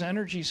at these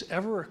energies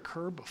ever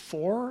occur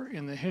before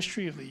in the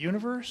history of the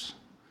universe?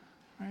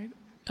 Right?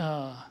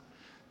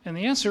 And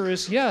the answer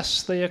is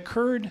yes, they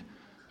occurred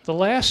the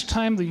last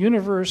time the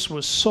universe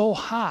was so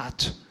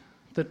hot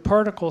that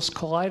particles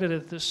collided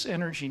at this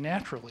energy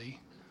naturally.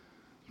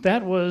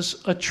 that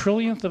was a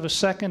trillionth of a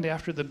second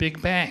after the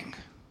Big Bang.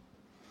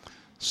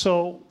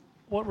 So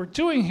what we're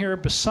doing here,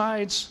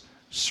 besides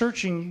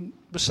studying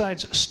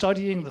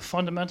the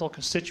fundamental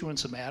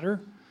constituents of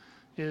matter,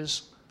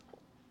 is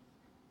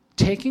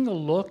taking a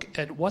look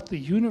at what the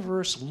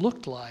universe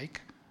looked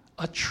like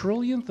a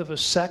trillionth of a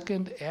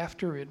second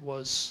after it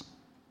was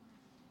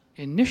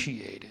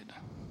initiated.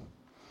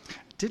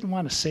 Didn't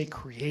want to say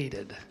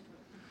created.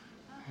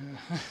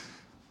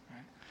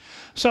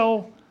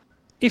 So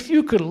if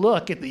you could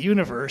look at the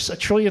universe a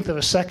trillionth of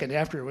a second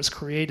after it was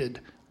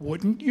created,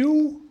 wouldn't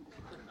you?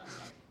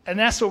 And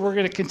that's what we're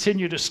going to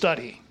continue to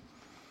study.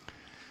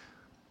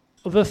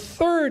 The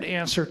third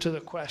answer to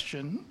the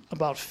question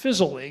about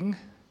fizzling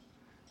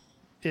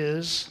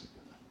is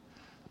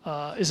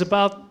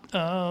about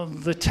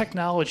the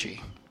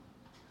technology.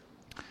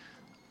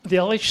 The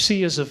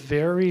LHC is a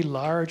very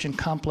large and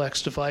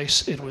complex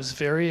device. It was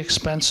very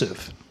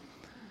expensive.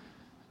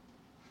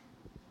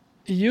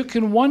 You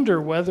can wonder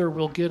whether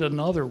we'll get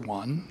another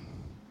one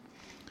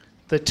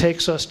that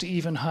takes us to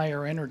even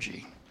higher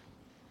energy.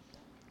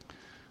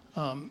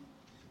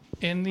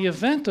 In the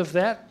event of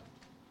that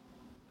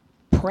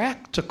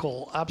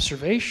practical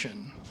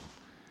observation,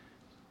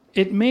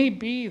 it may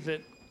be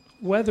that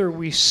whether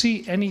we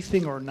see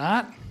anything or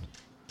not,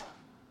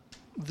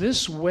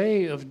 this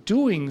way of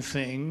doing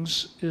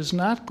things is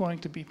not going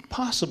to be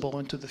possible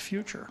into the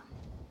future.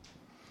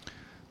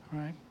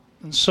 Right?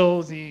 And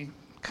so the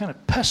kind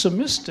of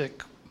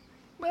pessimistic,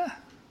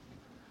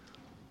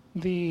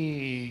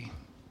 the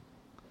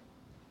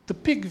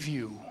big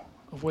view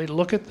of way to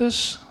look at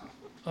this,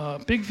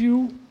 big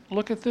view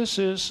look at this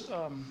is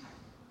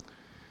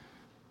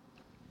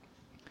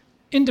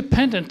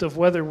independent of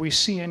whether we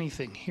see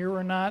anything here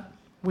or not,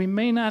 we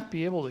may not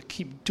be able to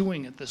keep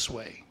doing it this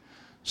way.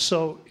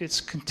 So it's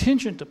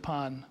contingent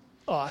upon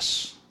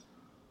us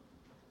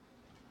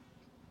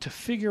to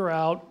figure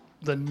out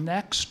the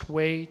next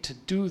way to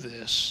do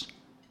this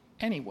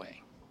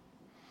anyway.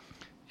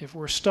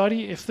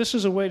 If this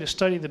is a way to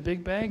study the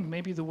Big Bang,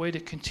 maybe the way to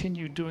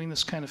continue doing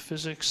this kind of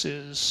physics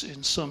is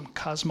in some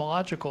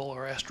cosmological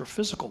or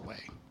astrophysical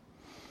way.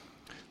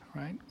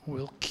 Right?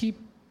 We'll keep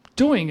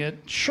doing it.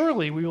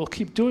 Surely we will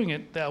keep doing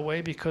it that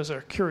way because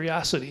our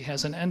curiosity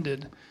hasn't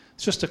ended.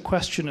 It's just a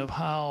question of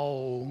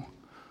how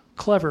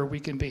clever we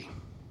can be.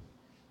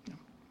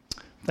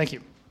 Thank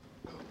you.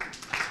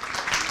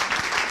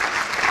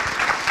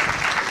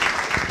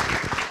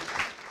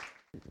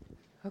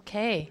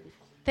 Okay.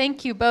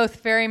 Thank you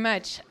both very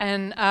much.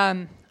 And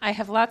I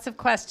have lots of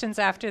questions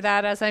after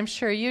that, as I'm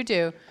sure you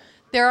do.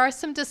 There are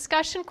some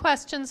discussion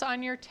questions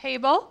on your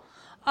table.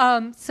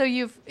 So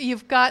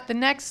you've got the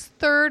next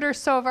third or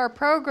so of our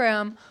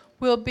program.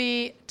 We'll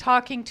be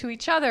talking to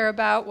each other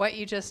about what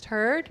you just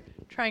heard,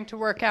 trying to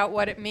work out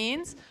what it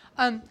means.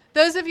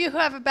 Those of you who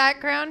have a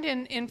background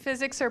in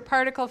physics or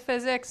particle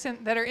physics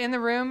that are in the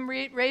room,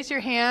 raise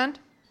your hand.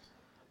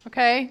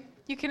 Okay?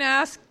 You can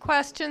ask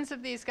questions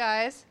of these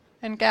guys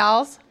and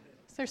gals.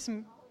 There's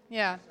some,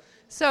 yeah.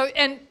 So,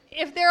 and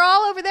if they're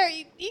all over there,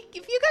 if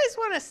you guys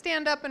want to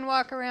stand up and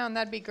walk around,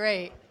 that'd be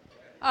great.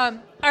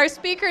 Our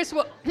speakers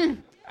will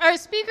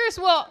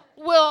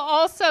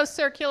also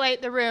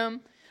circulate the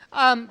room.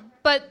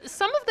 But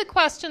some of the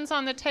questions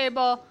on the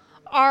table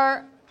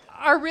are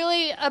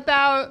really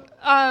about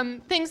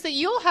things that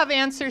you'll have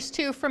answers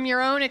to from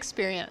your own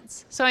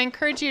experience. So I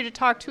encourage you to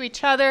talk to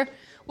each other.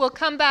 We'll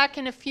come back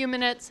in a few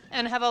minutes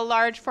and have a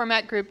large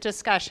format group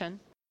discussion.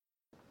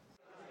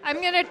 I'm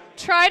going to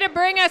try to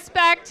bring us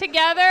back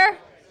together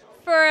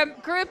for a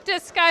group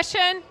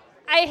discussion.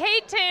 I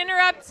hate to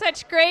interrupt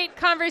such great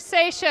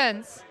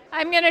conversations.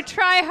 I'm going to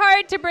try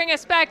hard to bring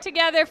us back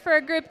together for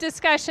a group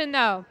discussion,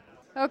 though.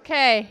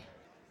 Okay.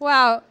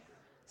 Wow.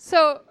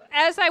 So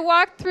as I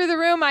walked through the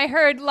room, I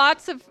heard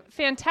lots of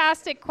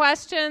fantastic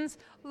questions,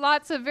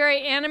 lots of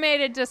very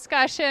animated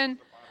discussion,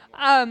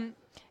 and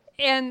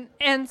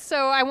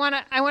so I want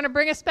to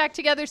bring us back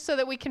together so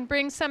that we can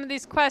bring some of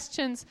these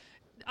questions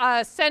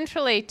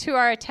centrally to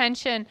our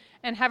attention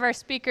and have our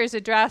speakers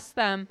address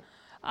them.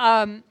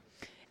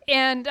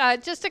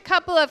 Just a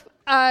couple of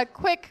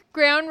quick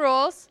ground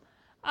rules.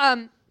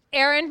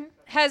 Aaron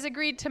has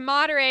agreed to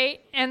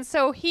moderate, and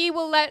so he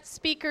will let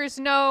speakers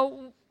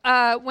know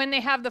when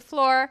they have the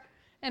floor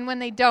and when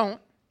they don't.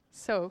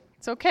 So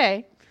it's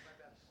okay.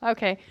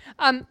 Okay.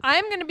 I'm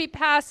going to be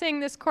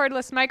passing this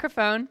cordless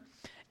microphone,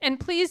 and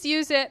please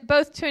use it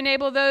both to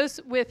enable those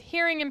with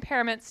hearing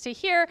impairments to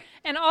hear,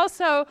 and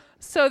also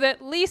so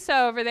that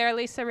Lisa over there,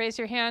 Lisa, raise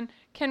your hand,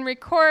 can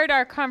record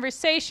our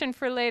conversation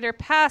for later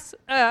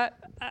podcast.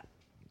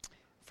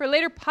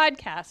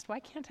 Why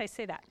can't I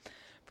say that?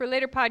 For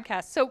later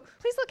podcast. So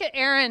please look at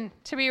Aaron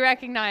to be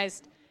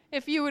recognized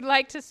if you would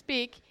like to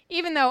speak,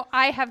 even though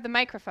I have the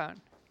microphone.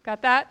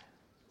 Got that?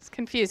 It's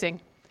confusing,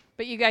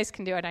 but you guys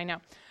can do it, I know.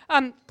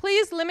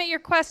 Please limit your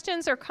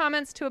questions or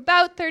comments to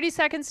about 30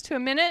 seconds to a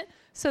minute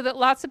so that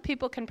lots of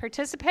people can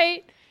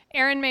participate.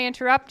 Aaron may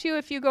interrupt you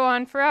if you go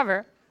on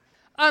forever.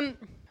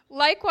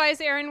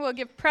 Likewise, Aaron will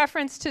give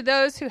preference to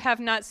those who have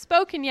not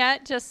spoken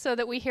yet, just so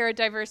that we hear a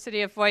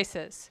diversity of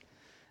voices.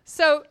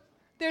 So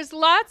there's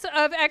lots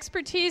of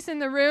expertise in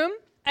the room.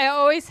 I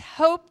always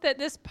hope that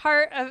this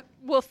part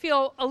will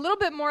feel a little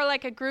bit more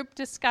like a group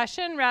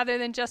discussion rather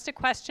than just a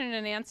question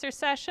and answer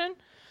session.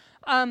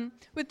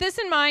 With this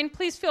in mind,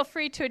 please feel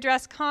free to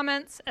address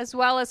comments as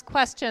well as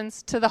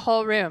questions to the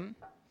whole room.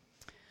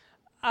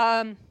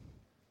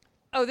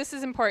 This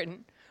is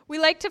important. We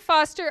like to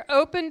foster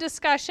open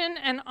discussion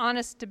and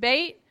honest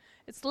debate.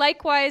 It's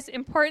likewise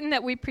important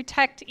that we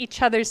protect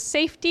each other's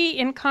safety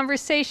in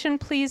conversation.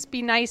 Please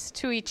be nice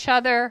to each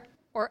other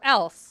or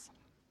else.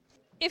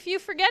 If you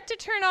forget to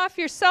turn off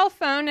your cell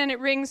phone and it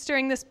rings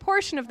during this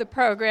portion of the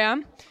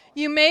program,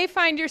 you may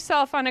find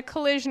yourself on a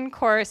collision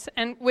course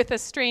and with a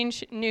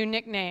strange new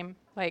nickname,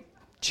 like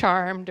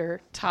Charmed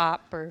or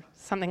Top or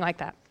something like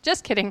that.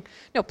 Just kidding.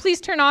 No,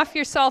 please turn off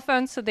your cell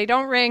phone so they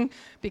don't ring,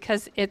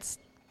 because it's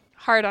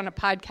hard on a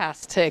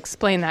podcast to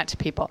explain that to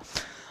people.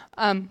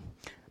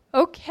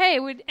 Okay,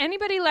 would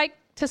anybody like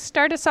to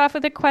start us off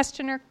with a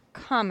question or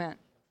comment?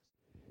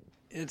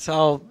 It's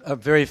all a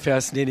very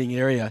fascinating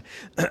area.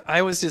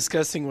 I was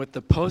discussing with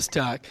the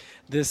postdoc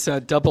this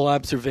double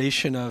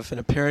observation of an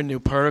apparent new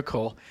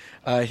particle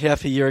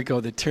half a year ago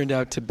that turned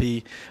out to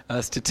be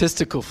a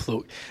statistical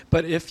fluke.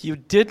 But if you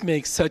did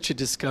make such a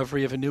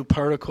discovery of a new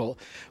particle,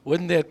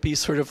 wouldn't that be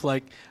sort of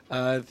like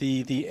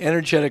the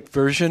energetic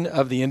version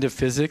of the end of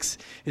physics?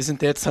 Isn't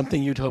that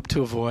something you'd hope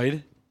to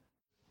avoid?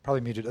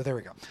 Probably muted. Oh, there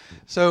we go.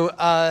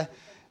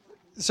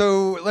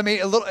 So let me,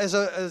 as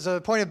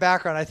a point of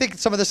background, I think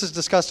some of this is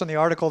discussed on the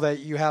article that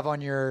you have on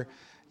your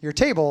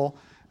table.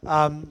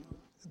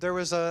 There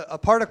was a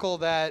particle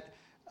that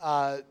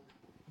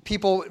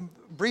people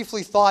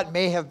briefly thought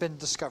may have been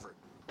discovered.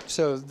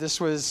 So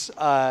this was,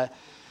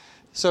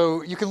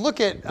 so you can look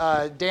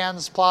at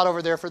Dan's plot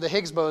over there for the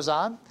Higgs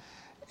boson.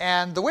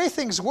 And the way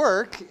things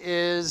work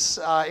is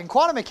in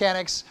quantum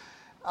mechanics,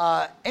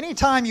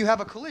 anytime you have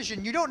a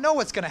collision, you don't know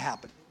what's going to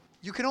happen.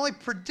 You can only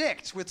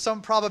predict with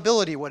some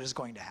probability what is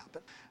going to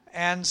happen.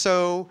 And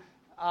so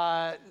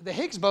the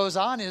Higgs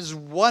boson is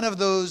one of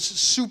those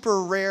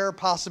super rare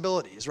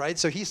possibilities, right?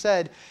 So he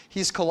said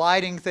he's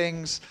colliding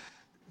things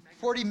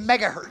 40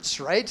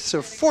 megahertz, right?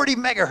 So 40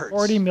 megahertz.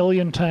 40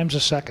 million times a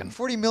second.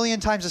 40 million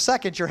times a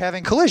second you're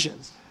having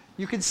collisions.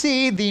 You can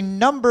see the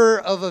number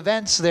of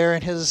events there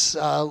in his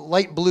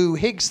light blue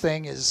Higgs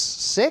thing is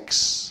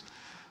 6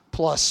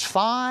 plus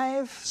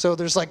 5. So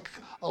there's like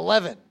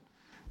 11.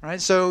 Right,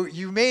 so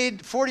you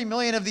made 40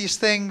 million of these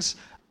things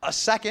a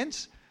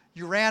second.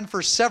 You ran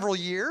for several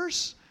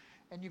years,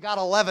 and you got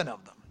 11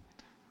 of them.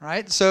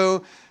 Right,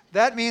 so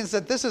that means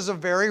that this is a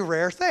very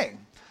rare thing.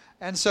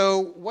 And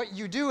so what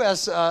you do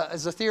as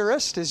a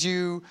theorist is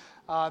you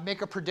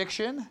make a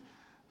prediction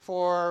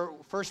for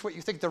first what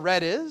you think the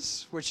red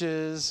is, which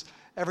is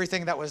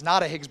everything that was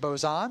not a Higgs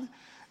boson,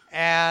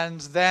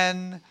 and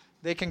then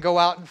they can go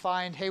out and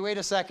find, hey, wait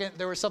a second,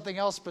 there was something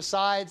else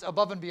besides,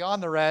 above and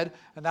beyond the red,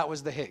 and that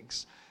was the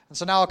Higgs. And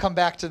so now I'll come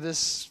back to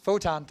this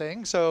photon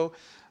thing. So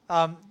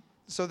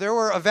there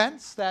were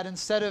events that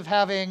instead of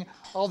having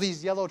all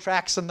these yellow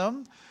tracks in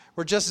them,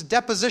 were just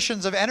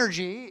depositions of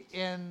energy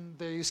in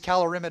these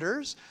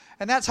calorimeters.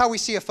 And that's how we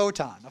see a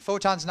photon. A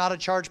photon's not a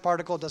charged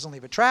particle. It doesn't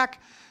leave a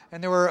track.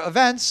 And there were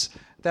events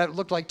that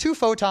looked like two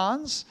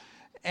photons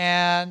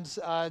and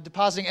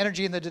depositing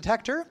energy in the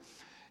detector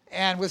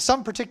and with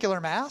some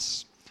particular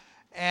mass.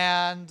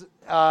 And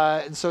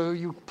so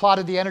you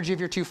plotted the energy of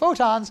your two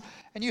photons,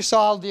 and you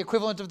saw the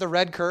equivalent of the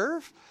red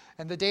curve,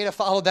 and the data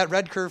followed that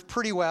red curve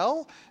pretty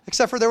well,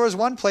 except for there was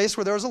one place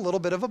where there was a little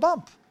bit of a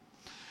bump.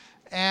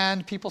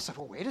 And people said,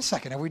 well, wait a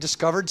second, have we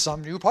discovered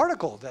some new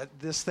particle that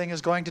this thing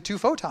is going to two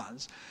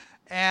photons?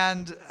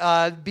 And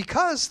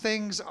because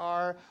things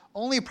are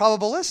only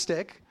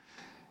probabilistic,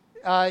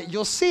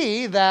 you'll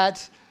see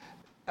that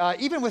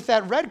even with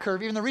that red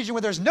curve, even the region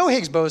where there's no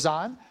Higgs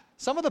boson,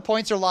 some of the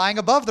points are lying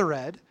above the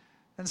red,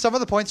 and some of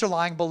the points are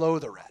lying below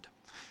the red.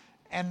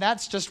 And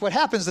that's just what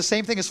happens. The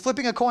same thing as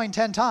flipping a coin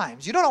 10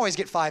 times. You don't always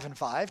get 5 and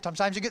 5.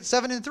 Sometimes you get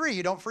 7 and 3.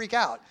 You don't freak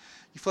out.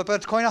 You flip a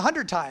coin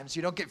 100 times.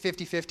 You don't get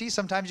 50-50.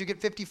 Sometimes you get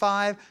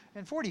 55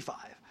 and 45.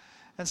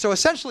 And so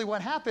essentially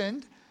what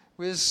happened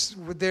was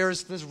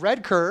there's this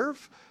red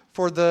curve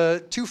for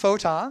the two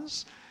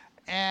photons,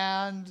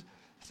 and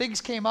things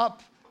came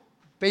up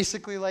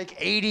basically like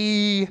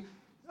 80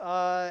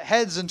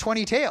 heads and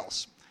 20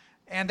 tails.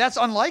 And that's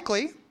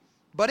unlikely,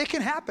 but it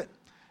can happen.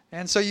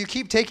 And so you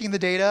keep taking the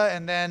data,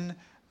 and then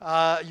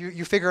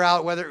you figure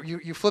out whether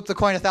you flip the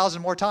coin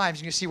 1,000 more times,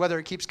 and you see whether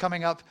it keeps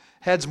coming up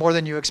heads more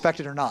than you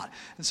expected or not.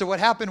 And so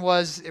what happened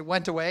was it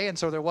went away, and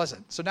so there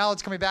wasn't. So now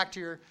it's coming back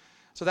to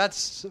so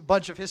that's a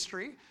bunch of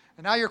history.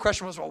 And now your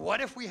question was, well,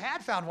 what if we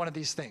had found one of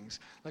these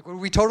things? Like, would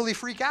we totally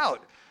freak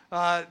out?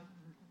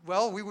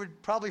 Well, we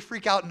would probably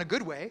freak out in a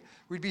good way.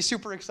 We'd be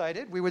super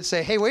excited. We would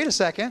say, hey, wait a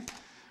second.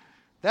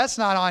 That's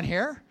not on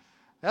here.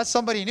 That's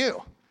somebody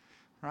new.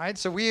 Right?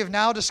 So we have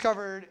now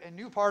discovered a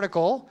new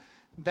particle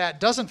that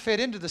doesn't fit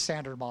into the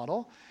standard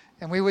model.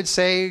 And we would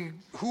say,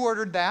 who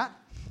ordered that?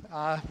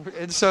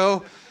 And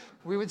so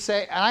we would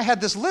say, and I had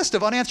this list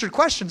of unanswered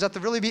questions at the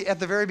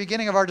very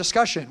beginning of our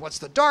discussion. What's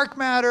the dark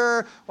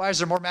matter? Why is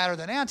there more matter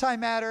than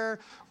antimatter?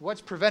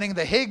 What's preventing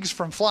the Higgs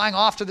from flying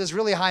off to this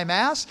really high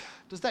mass?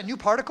 Does that new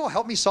particle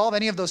help me solve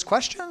any of those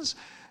questions?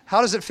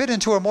 How does it fit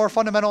into a more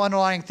fundamental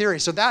underlying theory?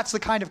 So that's the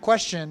kind of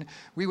question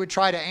we would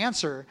try to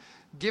answer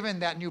given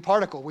that new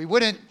particle. We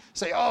wouldn't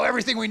say, oh,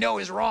 everything we know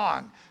is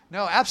wrong.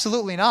 No,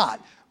 absolutely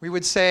not. We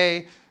would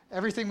say,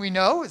 everything we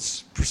know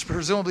is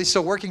presumably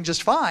still working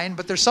just fine,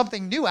 but there's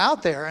something new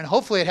out there, and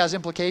hopefully it has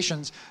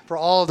implications for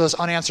all of those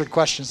unanswered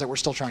questions that we're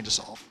still trying to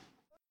solve.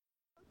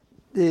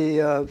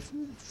 The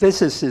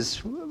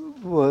physicists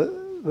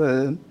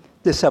were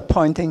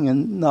disappointing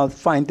in not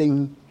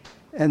finding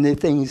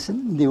anything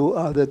new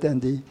other than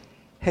the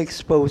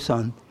Higgs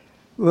boson.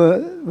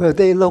 Were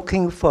they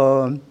looking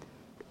for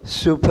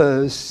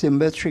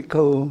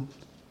supersymmetrical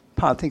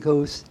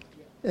particles?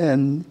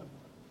 And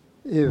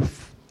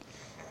if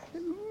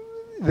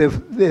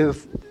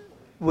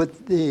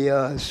would the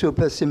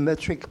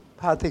supersymmetric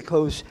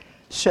particles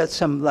shed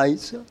some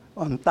light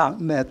on dark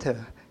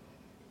matter?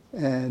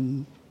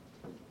 And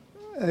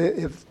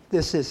if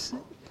this is,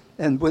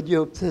 and would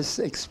you please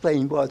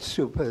explain what's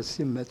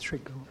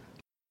supersymmetrical?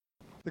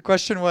 The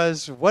question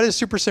was, what is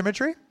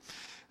supersymmetry?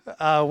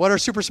 What are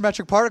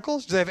supersymmetric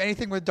particles? Do they have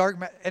anything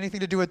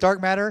to do with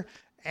dark matter?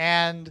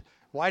 And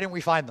why didn't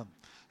we find them?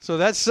 So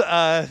those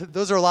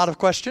are a lot of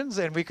questions,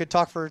 and we could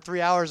talk for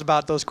 3 hours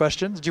about those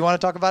questions. Do you want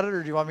to talk about it,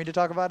 or do you want me to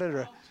talk about it?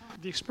 Or?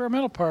 The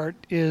experimental part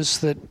is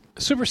that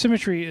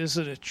supersymmetry is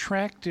an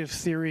attractive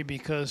theory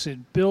because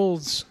it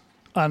builds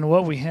on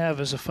what we have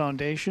as a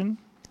foundation,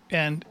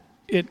 and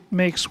it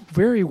makes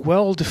very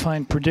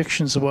well-defined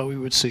predictions of what we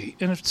would see.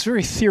 And it's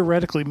very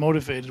theoretically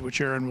motivated,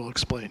 which Aaron will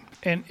explain.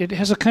 And it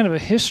has a kind of a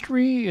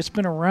history. It's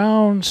been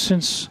around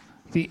since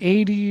the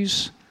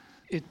 80s.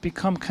 It's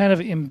become kind of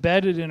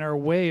embedded in our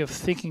way of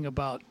thinking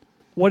about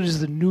what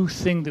is the new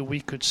thing that we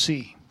could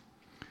see,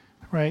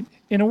 right?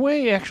 In a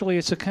way,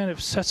 actually,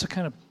 sets a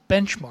kind of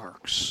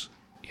benchmarks,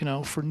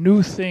 for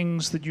new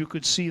things that you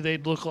could see.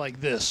 They'd look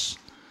like this,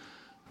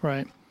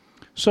 right?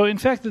 So, in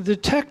fact, the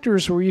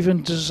detectors were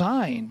even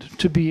designed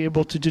to be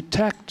able to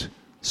detect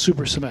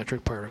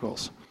supersymmetric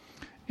particles.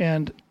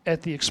 And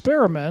at the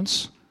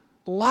experiments,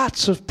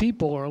 lots of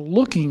people are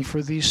looking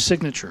for these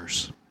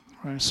signatures,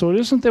 right? So it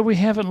isn't that we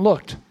haven't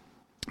looked,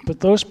 but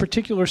those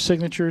particular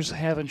signatures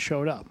haven't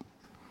showed up.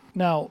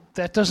 Now,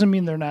 that doesn't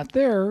mean they're not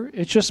there.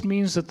 It just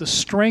means that the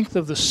strength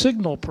of the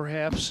signal,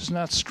 perhaps, is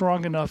not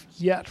strong enough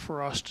yet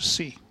for us to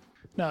see.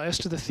 Now, as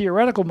to the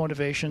theoretical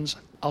motivations,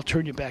 I'll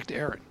turn you back to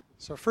Aaron.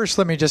 So first,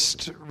 let me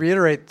just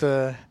reiterate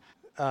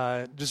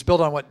just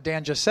build on what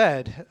Dan just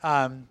said.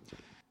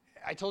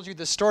 I told you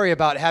the story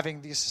about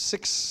having these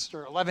 6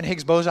 or 11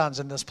 Higgs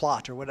bosons in this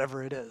plot, or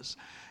whatever it is.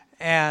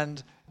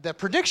 And the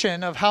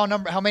prediction of how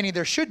many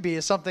there should be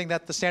is something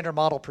that the standard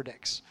model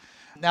predicts.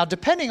 Now,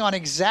 depending on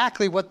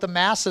exactly what the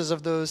masses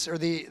of those, or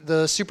the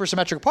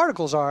supersymmetric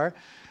particles are,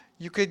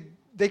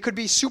 they could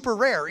be super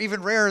rare,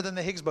 even rarer than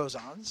the Higgs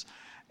bosons.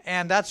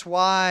 And that's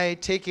why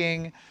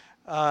taking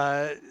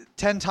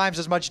 10 times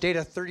as much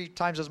data, 30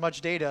 times as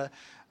much data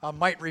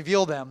might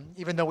reveal them,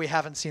 even though we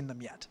haven't seen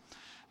them yet.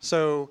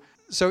 So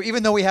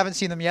even though we haven't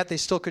seen them yet, they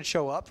still could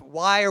show up.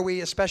 Why are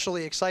we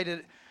especially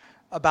excited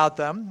about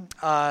them?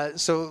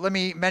 So let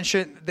me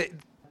mention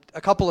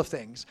a couple of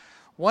things.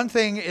 One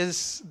thing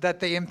is that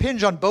they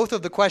impinge on both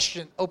of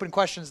the open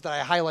questions that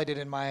I highlighted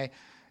in my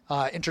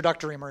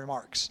introductory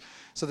remarks.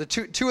 So the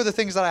two of the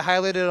things that I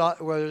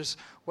highlighted was,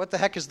 what the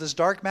heck is this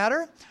dark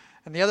matter?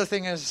 And the other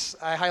thing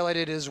I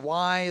highlighted is,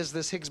 why is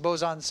this Higgs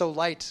boson so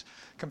light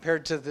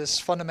compared to this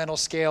fundamental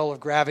scale of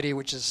gravity,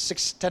 which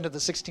is 10 to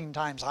the 16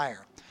 times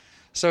higher?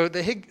 So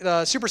the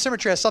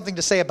supersymmetry has something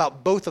to say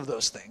about both of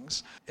those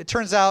things. It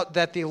turns out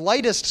that the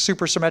lightest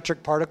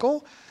supersymmetric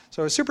particle,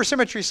 so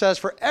supersymmetry says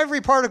for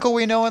every particle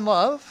we know and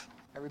love,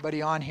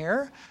 everybody on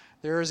here,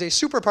 there is a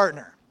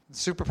superpartner.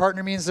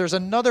 Superpartner means there's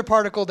another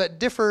particle that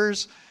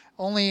differs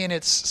only in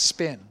its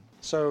spin.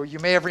 So you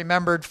may have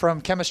remembered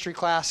from chemistry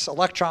class,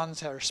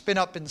 electrons are spin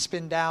up and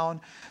spin down.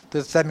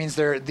 That means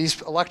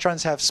these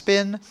electrons have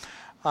spin.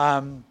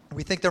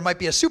 We think there might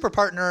be a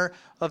superpartner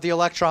of the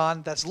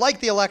electron that's like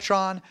the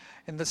electron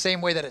in the same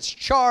way that it's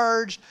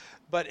charged,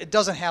 but it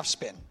doesn't have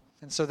spin.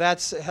 And so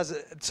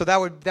that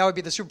would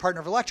be the superpartner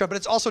of electron, but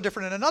it's also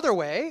different in another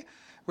way,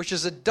 which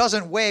is it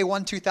doesn't weigh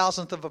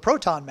 1/2000th of a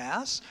proton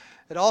mass.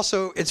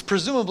 It's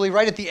presumably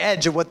right at the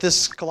edge of what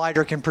this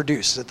collider can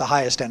produce at the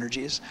highest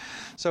energies.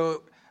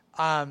 So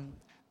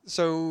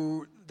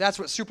that's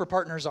what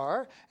superpartners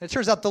are. And it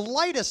turns out the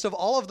lightest of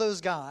all of those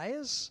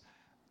guys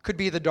could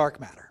be the dark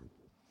matter.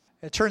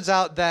 It turns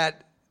out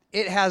that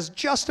it has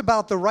just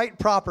about the right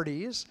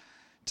properties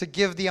to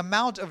give the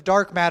amount of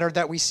dark matter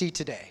that we see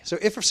today. So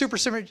if a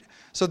supersymmetry,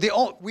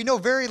 we know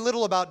very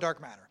little about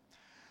dark matter.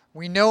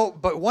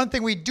 But one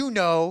thing we do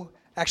know,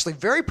 actually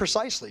very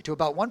precisely, to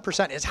about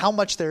 1%, is how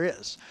much there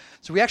is.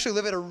 So we actually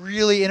live at a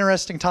really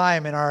interesting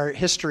time in our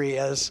history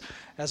as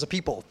a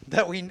people.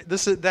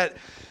 That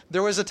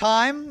there was a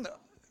time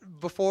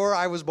before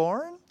I was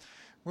born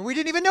when we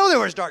didn't even know there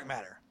was dark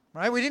matter,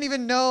 right? We didn't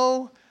even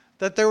know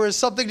that there was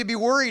something to be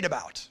worried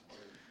about,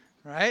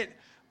 right?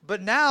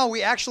 But now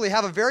we actually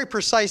have a very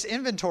precise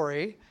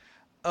inventory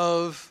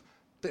of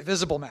the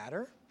visible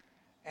matter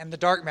and the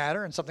dark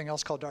matter and something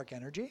else called dark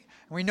energy.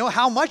 And we know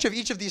how much of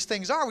each of these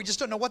things are. We just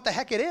don't know what the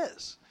heck it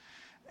is.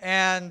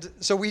 And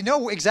so we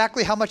know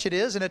exactly how much it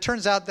is, and it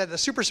turns out that the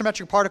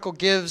supersymmetric particle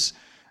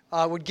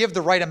would give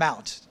the right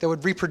amount that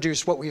would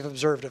reproduce what we've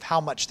observed of how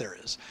much there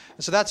is.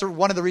 And so that's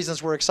one of the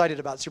reasons we're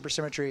excited about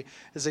supersymmetry,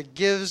 is it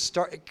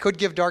could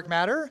give dark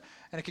matter,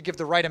 and it could give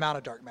the right amount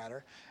of dark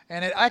matter.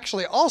 And it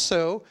actually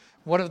also,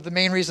 one of the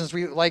main reasons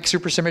we like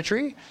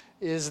supersymmetry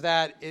is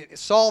that it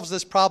solves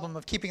this problem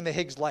of keeping the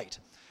Higgs light.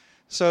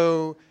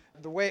 So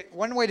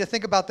one way to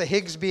think about the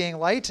Higgs being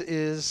light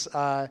is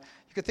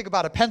you could think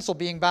about a pencil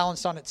being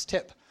balanced on its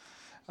tip.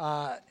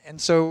 And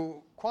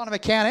so quantum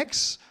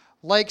mechanics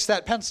likes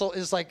that pencil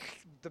is like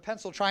the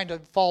pencil trying to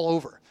fall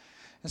over.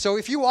 And so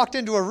if you walked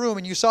into a room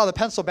and you saw the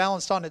pencil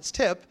balanced on its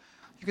tip,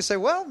 you could say,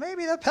 well,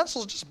 maybe that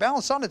pencil's just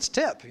balanced on its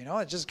tip.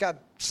 It just got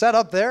set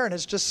up there and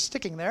it's just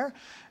sticking there,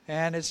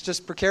 and it's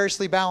just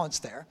precariously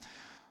balanced there.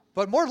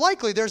 But more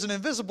likely, there's an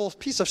invisible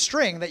piece of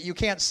string that you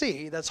can't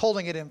see that's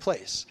holding it in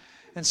place.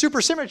 And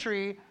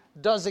supersymmetry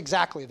does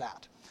exactly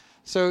that.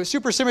 So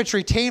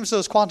supersymmetry tames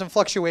those quantum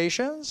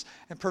fluctuations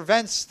and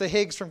prevents the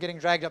Higgs from getting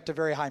dragged up to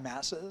very high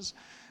masses.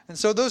 And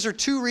so those are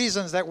two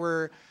reasons that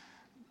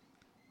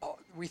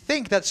we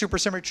think that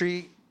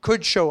supersymmetry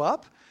could show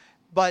up,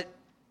 but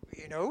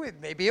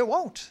maybe it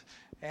won't.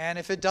 And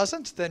if it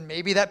doesn't, then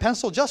maybe that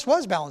pencil just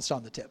was balanced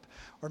on the tip.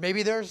 Or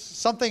maybe there's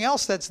something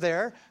else that's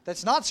there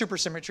that's not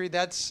supersymmetry,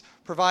 that's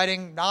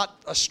providing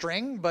not a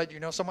string, but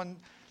someone's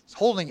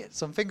holding it.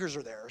 Some fingers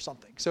are there or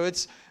something. So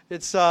it's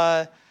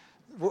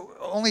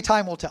only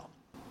time will tell.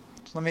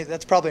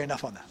 That's probably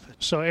enough on that.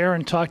 So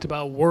Aaron talked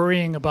about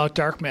worrying about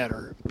dark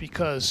matter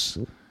because,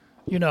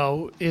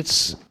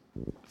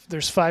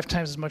 there's 5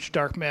 times as much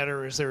dark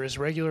matter as there is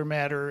regular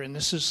matter, and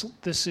this is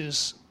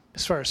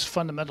as far as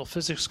fundamental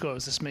physics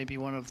goes,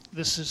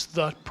 this is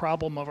the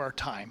problem of our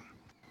time.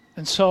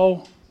 And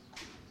so,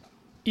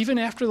 even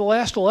after the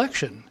last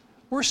election,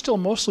 we're still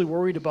mostly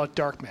worried about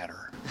dark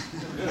matter.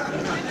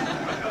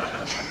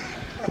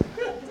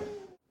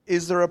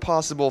 Is there a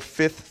possible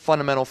fifth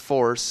fundamental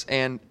force,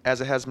 and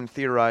as it has been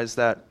theorized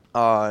that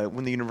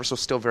when the universe was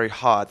still very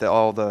hot, that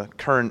all the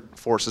current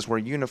forces were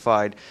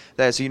unified,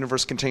 that as the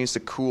universe continues to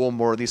cool,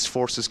 more of these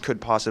forces could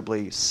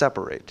possibly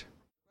separate?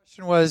 The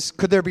question was,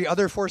 could there be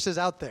other forces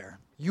out there?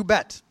 You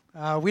bet.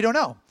 We don't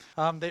know.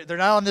 They're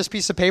not on this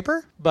piece of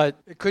paper, but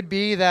it could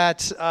be that,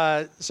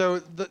 so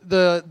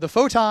the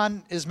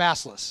photon is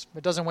massless.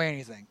 It doesn't weigh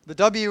anything. The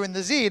W and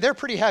the Z, they're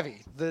pretty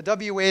heavy. The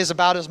W weighs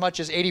about as much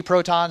as 80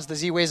 protons. The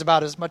Z weighs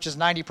about as much as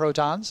 90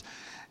 protons.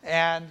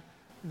 And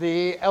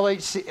the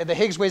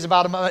Higgs weighs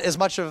about as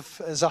much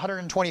as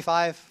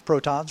 125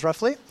 protons,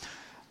 roughly.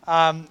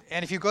 And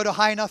if you go to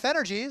high enough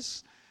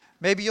energies,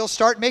 maybe you'll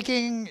start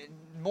making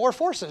more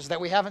forces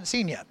that we haven't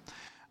seen yet.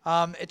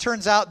 It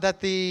turns out that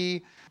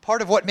the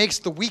part of what makes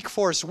the weak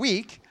force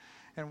weak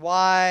and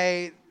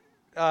why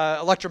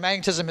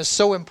electromagnetism is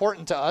so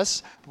important to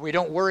us, we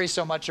don't worry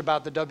so much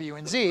about the W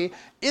and Z,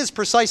 is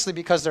precisely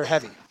because they're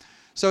heavy.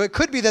 So it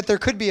could be that there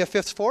could be a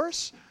fifth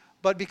force,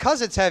 but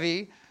because it's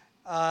heavy,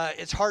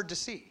 it's hard to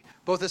see.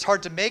 Both it's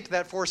hard to make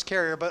that force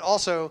carrier, but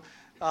also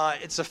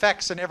its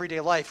effects in everyday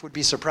life would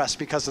be suppressed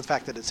because of the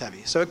fact that it's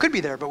heavy. So it could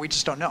be there, but we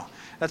just don't know.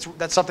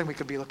 That's something we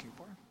could be looking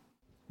for.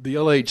 The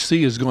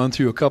LHC has gone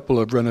through a couple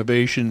of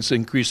renovations,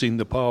 increasing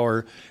the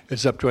power.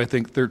 It's up to, I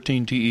think,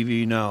 13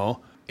 TeV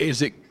now.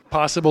 Is it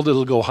possible that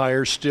it'll go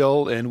higher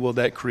still, and will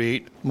that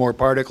create more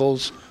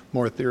particles,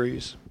 more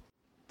theories?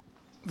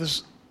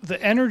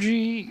 The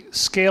energy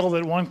scale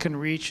that one can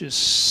reach is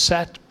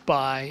set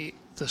by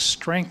the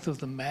strength of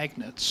the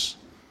magnets.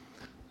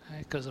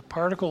 Because a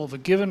particle of a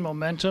given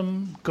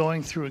momentum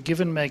going through a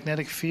given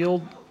magnetic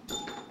field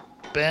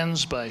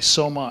bends by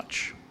so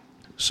much.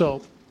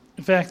 So,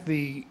 in fact,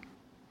 the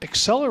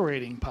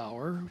accelerating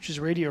power, which is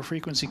radio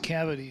frequency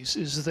cavities,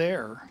 is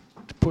there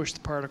to push the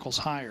particles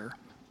higher.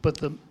 But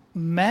the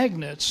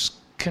magnets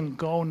can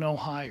go no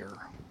higher.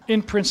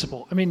 In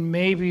principle,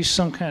 maybe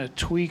some kind of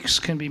tweaks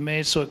can be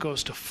made so it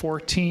goes to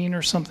 14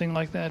 or something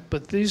like that,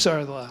 but these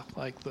are the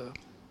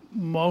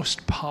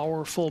most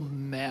powerful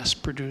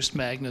mass-produced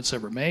magnets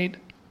ever made,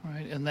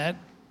 right? And that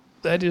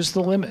is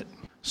the limit.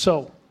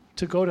 So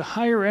to go to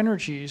higher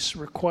energies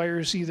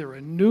requires either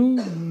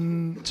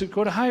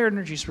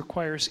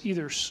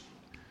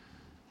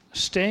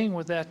staying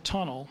with that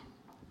tunnel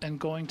and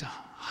going to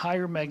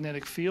higher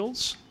magnetic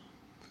fields,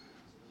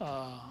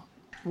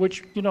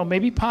 which may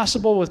be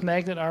possible with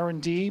magnet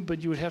R&D,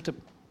 but you would have to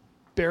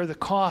bear the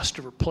cost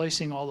of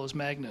replacing all those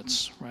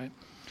magnets, right?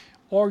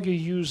 Or you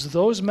use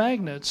those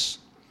magnets,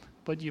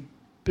 but you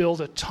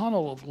build a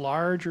tunnel of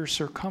larger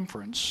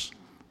circumference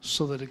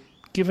so that a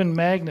given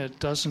magnet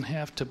doesn't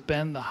have to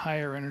bend the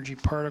higher energy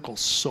particles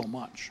so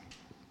much,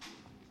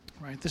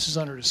 right? This is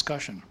under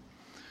discussion.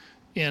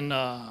 In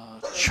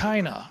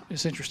China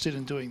is interested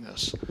in doing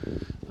this.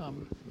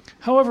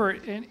 However,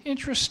 an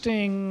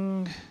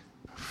interesting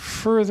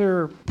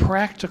further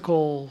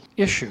practical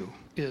issue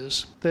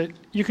is that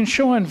you can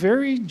show on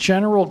very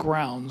general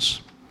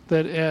grounds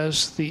that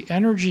as the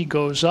energy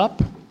goes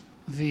up,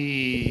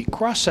 the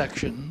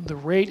cross-section, the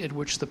rate at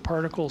which the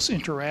particles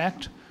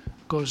interact,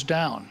 goes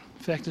down.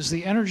 In fact, as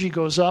the energy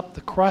goes up,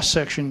 the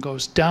cross-section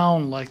goes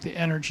down like the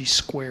energy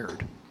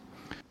squared.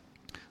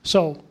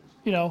 So,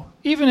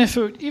 even if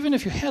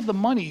you had the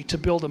money to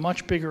build a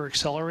much bigger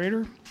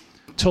accelerator,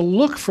 to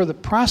look for the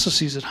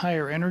processes at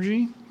higher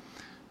energy,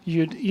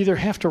 you'd either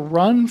have to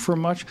run for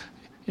much,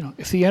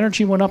 if the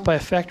energy went up by a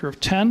factor of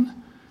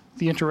 10,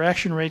 the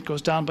interaction rate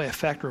goes down by a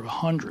factor of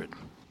 100.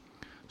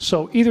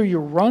 So either you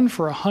run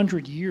for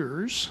 100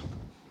 years,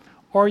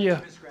 or you...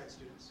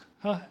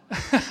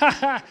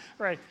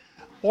 right.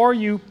 Or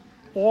you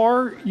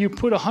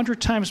put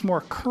 100 times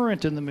more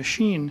current in the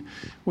machine,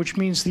 which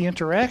means the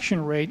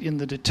interaction rate in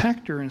the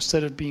detector,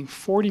 instead of being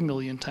 40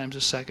 million times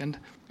a second,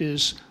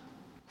 is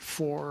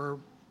 4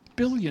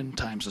 billion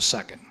times a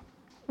second,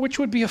 which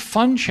would be a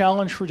fun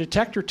challenge for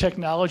detector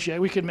technology.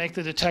 We could make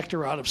the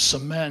detector out of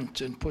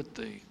cement and put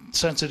the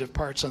sensitive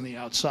parts on the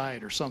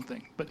outside or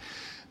something. But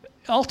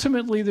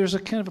ultimately, there's a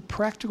kind of a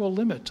practical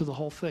limit to the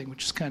whole thing,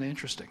 which is kind of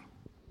interesting.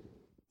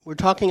 We're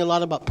talking a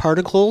lot about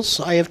particles.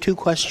 I have two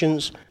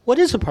questions. What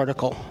is a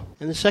particle?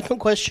 And the second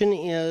question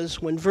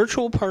is, when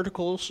virtual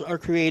particles are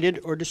created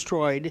or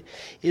destroyed,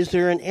 is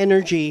there an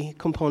energy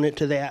component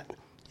to that?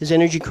 Is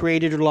energy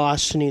created or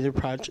lost in either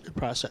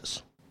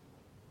process?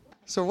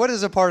 So what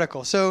is a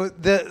particle? So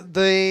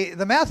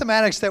the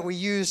mathematics that we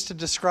use to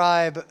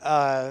describe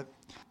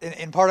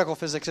in particle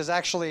physics is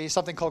actually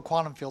something called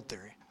quantum field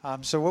theory.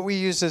 So what we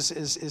use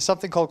is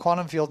something called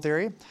quantum field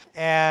theory.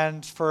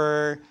 And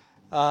for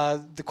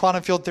the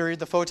quantum field theory,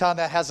 the photon,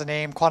 that has a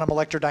name, quantum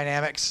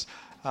electrodynamics.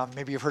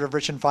 Maybe you've heard of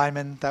Richard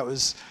Feynman. That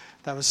was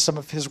some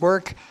of his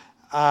work.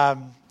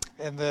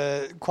 And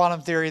the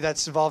quantum theory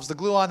that involves the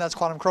gluon, that's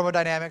quantum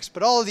chromodynamics.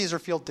 But all of these are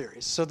field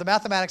theories. So the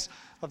mathematics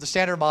of the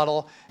standard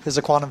model is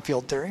a quantum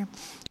field theory.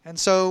 And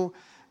so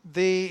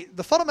the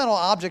fundamental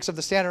objects of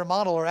the standard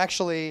model are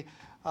actually,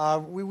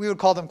 we would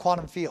call them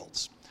quantum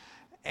fields.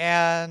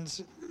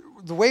 And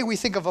the way we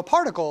think of a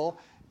particle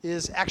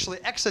is actually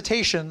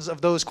excitations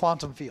of those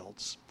quantum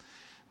fields.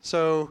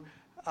 So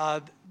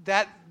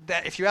that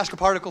if you ask a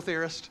particle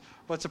theorist,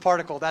 what's a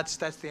particle, that's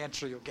the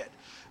answer you'll get.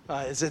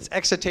 Is it's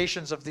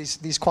excitations of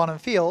these quantum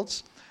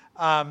fields.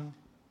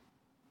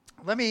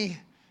 Let me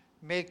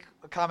make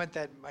a comment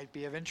that might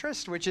be of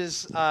interest, which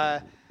is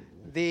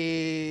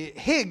the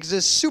Higgs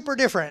is super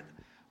different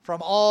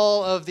from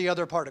all of the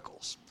other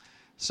particles.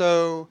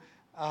 So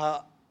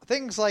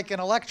things like an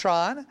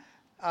electron,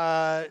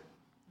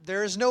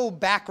 there is no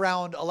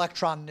background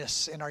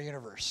electronness in our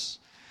universe.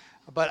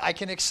 But I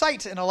can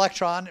excite an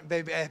electron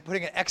by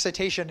putting an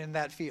excitation in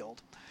that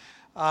field.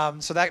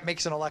 So that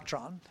makes an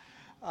electron.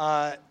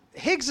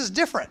 Higgs is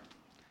different.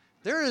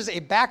 There is a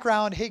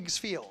background Higgs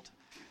field.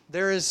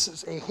 There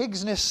is a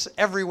Higgsness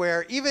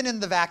everywhere, even in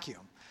the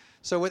vacuum.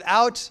 So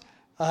without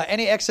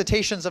any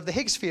excitations of the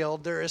Higgs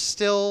field, there is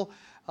still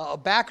a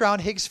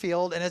background Higgs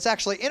field, and it's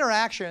actually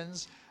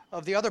interactions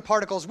of the other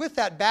particles with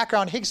that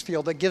background Higgs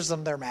field that gives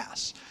them their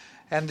mass.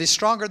 And the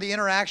stronger the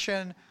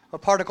interaction a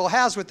particle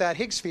has with that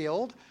Higgs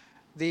field,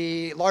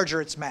 the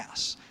larger its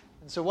mass.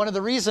 And so one of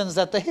the reasons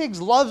that the Higgs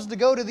loves to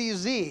go to these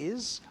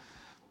Z's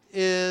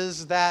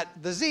is that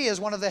the Z is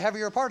one of the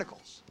heavier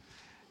particles.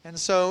 And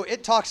so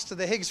it talks to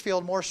the Higgs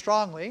field more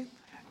strongly.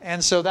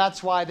 And so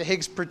that's why the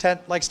Higgs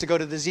likes to go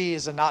to the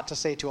Z's and not to,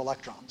 say, to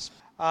electrons.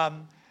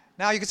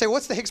 Now you can say,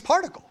 what's the Higgs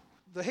particle?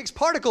 The Higgs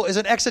particle is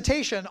an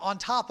excitation on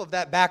top of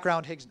that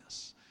background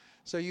Higgsness.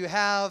 So you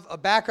have a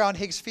background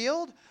Higgs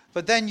field,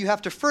 but then you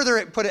have to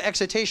further put an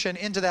excitation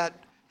into that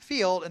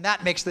field, and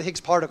that makes the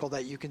Higgs particle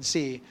that you can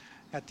see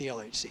at the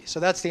LHC. So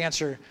that's the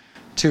answer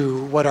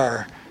to what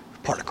are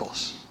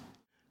particles.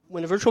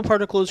 When a virtual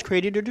particle is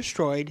created or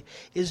destroyed,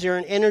 is there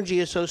an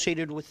energy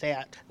associated with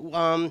that?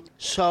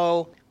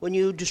 So when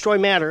you destroy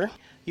matter,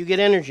 you get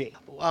energy.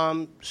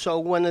 So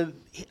when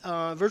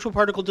a virtual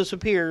particle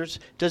disappears,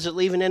 does it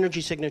leave an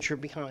energy signature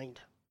behind?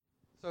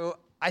 So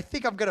I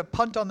think I'm going to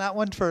punt on that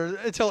one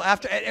until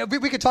after.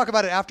 We could talk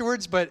about it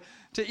afterwards, but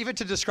to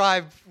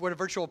describe what a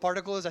virtual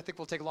particle is, I think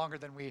will take longer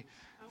than we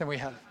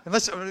have.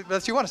 Unless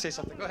you want to say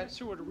something, go ahead.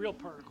 That's what a real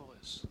particle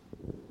is.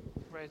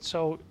 Right.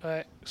 So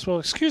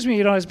excuse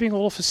me. I was being a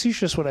little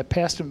facetious when I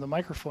passed him the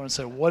microphone and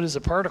said, "What is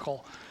a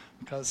particle?"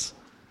 Because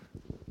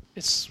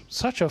it's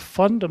such a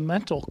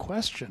fundamental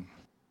question.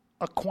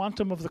 A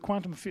quantum of the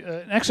quantum,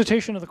 an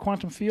excitation of the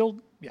quantum field.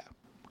 Yeah.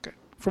 Okay.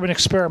 From an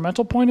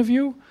experimental point of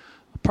view,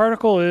 a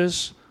particle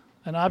is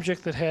an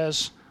object that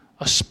has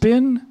a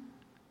spin,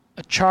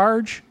 a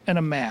charge, and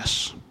a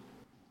mass.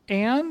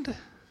 And,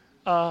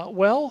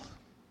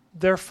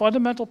 they're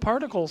fundamental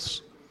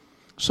particles.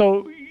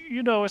 So,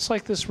 it's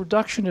like this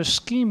reductionist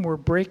scheme. We're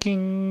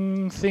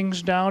breaking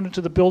things down into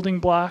the building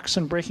blocks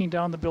and breaking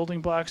down the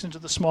building blocks into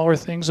the smaller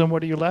things, and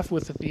what are you left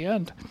with at the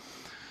end?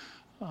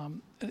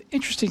 The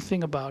interesting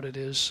thing about it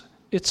is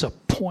it's a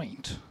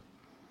point,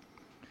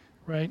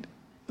 right?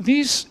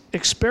 these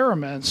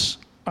experiments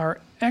are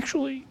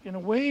actually, in a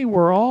way,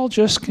 we're all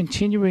just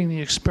continuing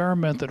the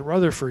experiment that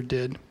Rutherford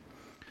did,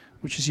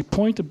 which is you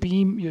point a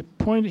beam,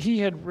 he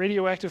had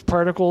radioactive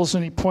particles,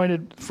 and he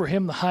pointed, for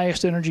him, the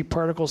highest energy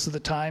particles of the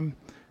time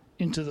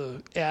into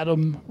the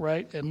atom,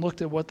 right, and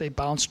looked at what they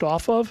bounced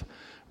off of,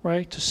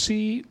 right, to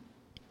see,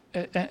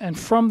 and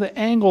from the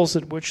angles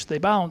at which they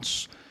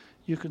bounce,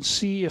 you can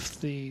see if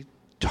the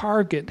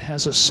target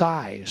has a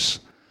size.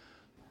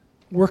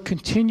 We're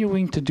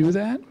continuing to do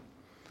that.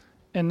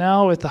 And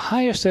now at the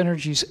highest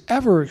energies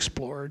ever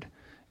explored,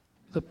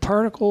 the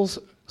particles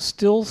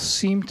still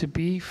seem to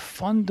be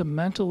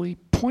fundamentally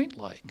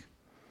point-like,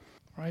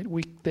 right?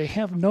 They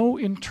have no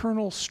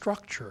internal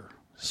structure,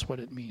 is what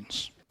it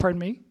means. Pardon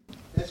me?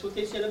 That's what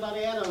they said about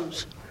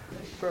atoms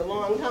for a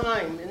long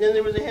time. And then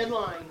there was a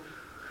headline.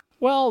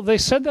 Well, they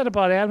said that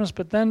about atoms,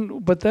 but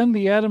then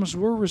the atoms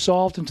were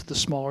resolved into the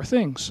smaller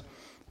things,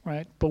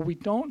 right? But we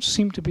don't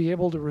seem to be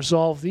able to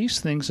resolve these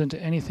things into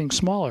anything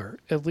smaller,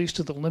 at least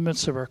to the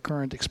limits of our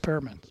current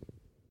experiment.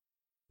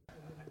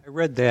 I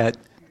read that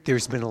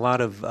there's been a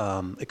lot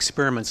of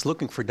experiments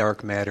looking for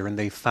dark matter, and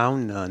they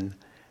found none.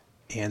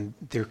 And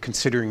they're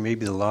considering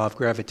maybe the law of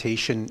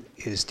gravitation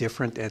is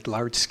different at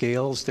large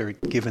scales. They're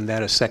giving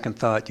that a second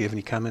thought. Do you have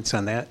any comments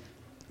on that?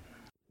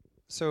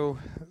 So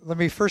let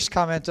me first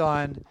comment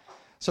on,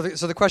 so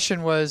the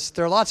question was,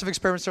 there are lots of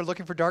experiments that are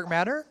looking for dark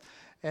matter,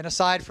 and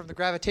aside from the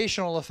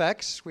gravitational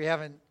effects, we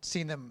haven't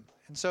seen them.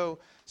 And so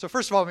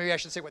first of all, maybe I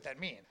should say what that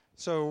means.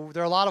 So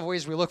there are a lot of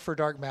ways we look for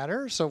dark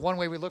matter. So one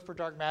way we look for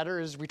dark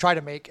matter is we try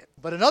to make it.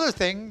 But another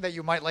thing that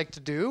you might like to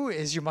do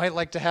is you might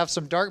like to have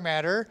some dark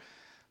matter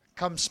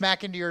come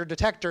smack into your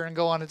detector and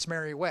go on its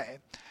merry way.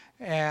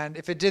 And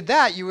if it did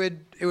that, it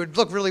would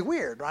look really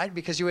weird, right?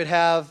 Because you would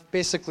have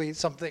basically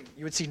something,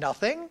 you would see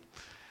nothing,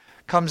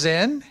 comes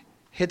in,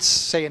 hits,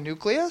 say, a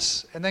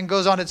nucleus, and then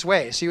goes on its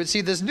way. So you would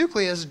see this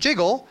nucleus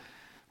jiggle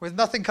with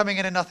nothing coming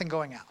in and nothing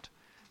going out.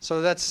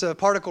 So that's a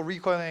particle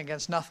recoiling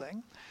against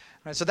nothing.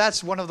 Right? So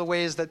that's one of the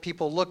ways that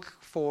people look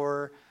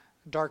for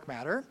dark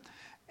matter.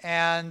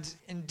 And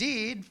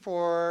indeed,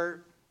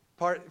 for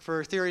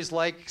theories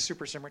like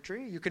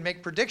supersymmetry, you can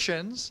make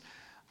predictions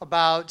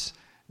about,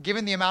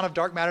 given the amount of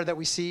dark matter that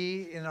we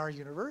see in our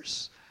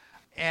universe,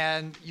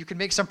 and you can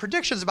make some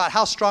predictions about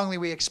how strongly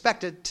we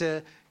expect it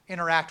to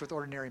interact with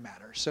ordinary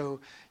matter. So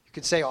you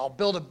could say, I'll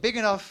build a big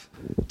enough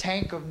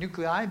tank of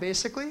nuclei,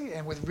 basically,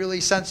 and with really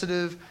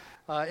sensitive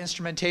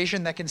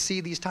instrumentation that can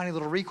see these tiny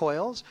little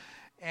recoils.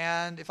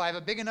 And if I have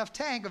a big enough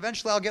tank,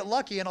 eventually I'll get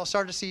lucky and I'll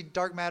start to see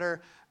dark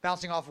matter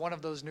bouncing off one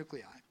of those nuclei.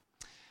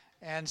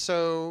 And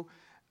so,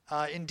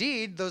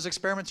 indeed, those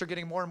experiments are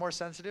getting more and more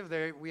sensitive.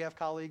 We have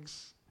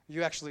colleagues,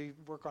 you actually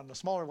work on the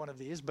smaller one of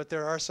these, but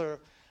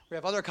we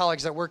have other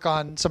colleagues that work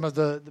on some of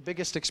the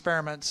biggest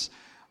experiments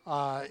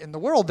in the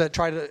world that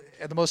try to,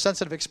 the most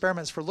sensitive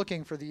experiments for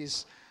looking for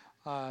these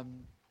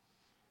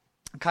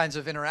kinds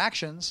of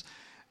interactions,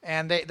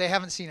 and they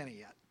haven't seen any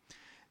yet.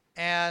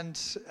 And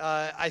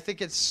I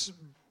think it's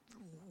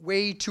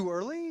way too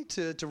early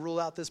to rule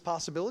out this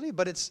possibility,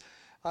 but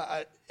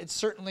it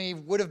certainly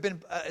would have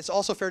been, it's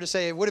also fair to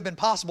say it would have been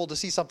possible to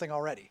see something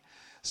already.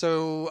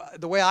 So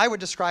the way I would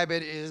describe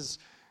it is,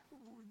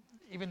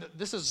 even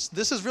this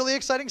is really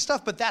exciting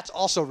stuff, but that's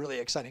also really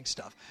exciting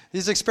stuff.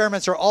 These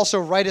experiments are also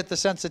right at the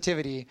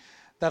sensitivity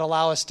that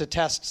allow us to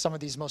test some of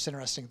these most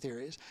interesting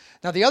theories.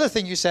 Now, the other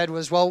thing you said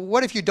was, well,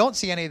 what if you don't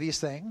see any of these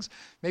things?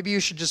 Maybe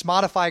you should just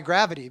modify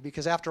gravity,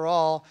 because after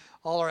all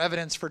our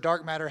evidence for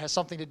dark matter has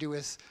something to do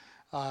with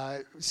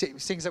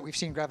things that we've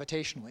seen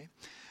gravitationally.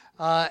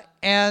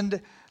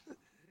 And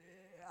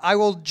I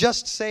will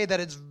just say that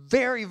it's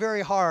very,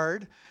 very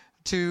hard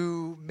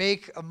to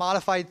make a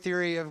modified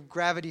theory of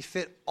gravity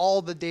fit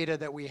all the data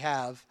that we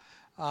have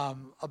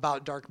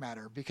about dark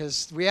matter,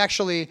 because we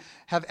actually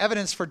have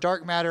evidence for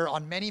dark matter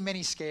on many,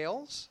 many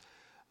scales.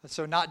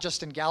 So not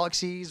just in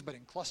galaxies, but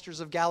in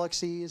clusters of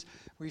galaxies.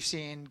 We've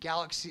seen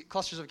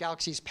clusters of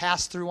galaxies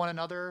pass through one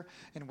another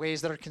in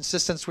ways that are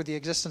consistent with the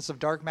existence of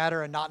dark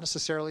matter and not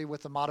necessarily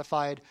with the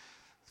modified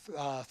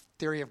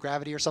theory of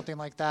gravity or something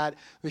like that.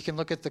 We can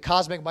look at the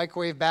cosmic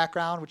microwave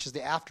background, which is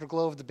the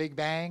afterglow of the Big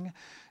Bang,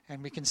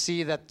 and we can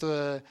see that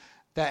the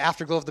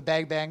afterglow of the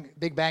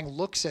Big Bang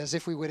looks as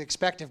if we would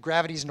expect if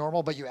gravity is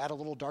normal, but you add a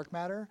little dark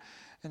matter.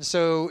 And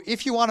so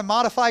if you want to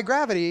modify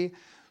gravity,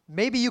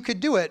 maybe you could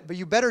do it, but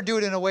you better do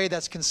it in a way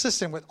that's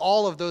consistent with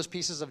all of those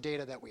pieces of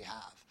data that we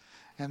have.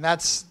 And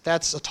that's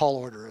a tall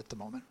order at the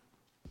moment.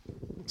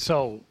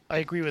 So I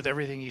agree with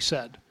everything he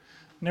said.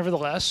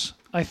 Nevertheless,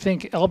 I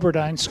think Albert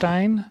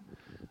Einstein,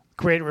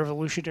 great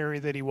revolutionary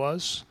that he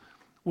was,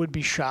 would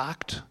be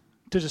shocked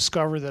to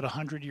discover that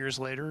 100 years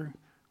later,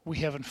 we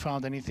haven't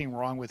found anything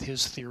wrong with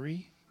his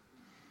theory,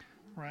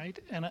 right?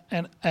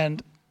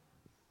 And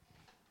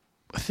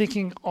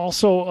thinking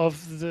also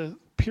of the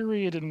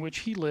period in which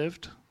he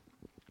lived,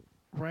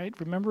 right?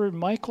 Remember,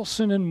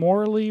 Michelson and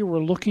Morley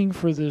were looking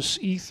for this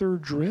ether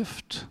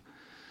drift,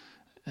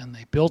 And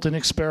they built an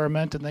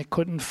experiment and they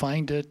couldn't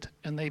find it.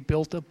 And they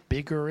built a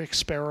bigger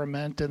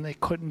experiment and they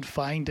couldn't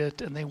find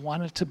it. And they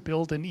wanted to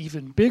build an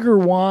even bigger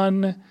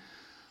one,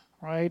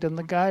 right? And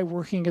the guy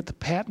working at the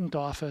patent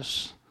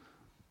office,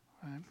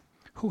 right,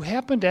 who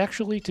happened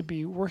actually to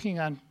be working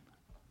on,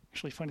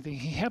 funny thing,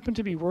 he happened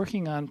to be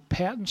working on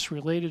patents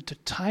related to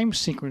time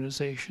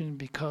synchronization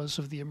because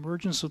of the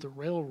emergence of the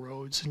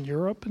railroads in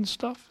Europe and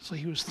stuff. So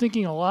he was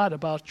thinking a lot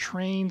about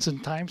trains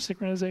and time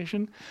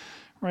synchronization,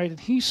 right? And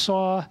he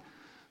saw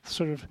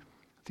sort of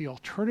the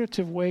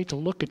alternative way to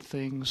look at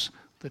things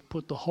that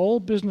put the whole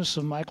business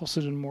of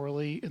Michelson and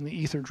Morley and the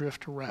ether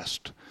drift to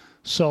rest.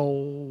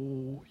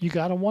 So you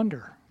got to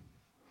wonder,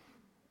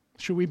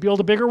 should we build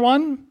a bigger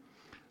one,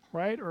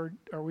 right? Or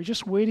are we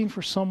just waiting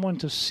for someone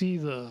to see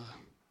the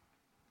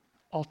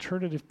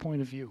alternative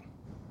point of view?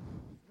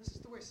 This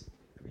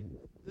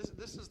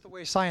is the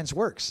way science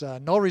works.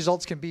 Null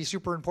results can be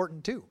super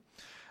important too.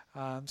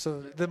 So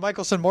the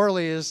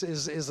Michelson-Morley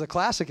is a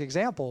classic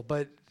example,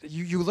 but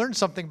you learn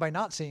something by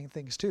not seeing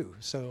things too.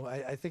 So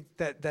I think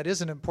that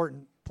is an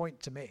important point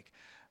to make.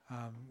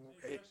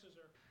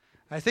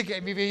 I think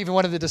maybe even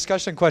one of the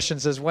discussion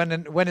questions is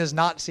when is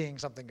not seeing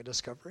something a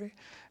discovery?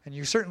 And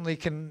you certainly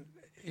can,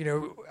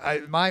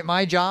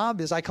 my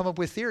job is I come up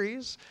with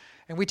theories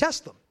and we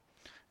test them.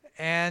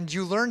 And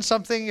you learn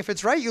something if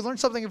it's right, you learn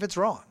something if it's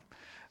wrong.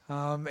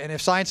 And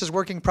if science is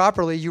working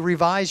properly, you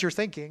revise your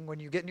thinking when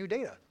you get new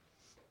data.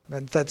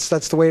 And that's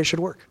the way it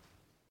should work.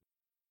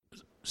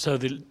 So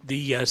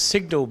the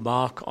signal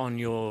mark on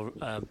your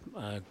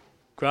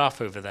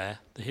graph over there,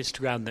 the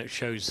histogram that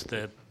shows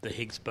the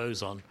Higgs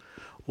boson,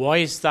 why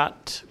is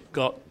that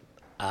got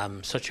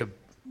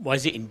why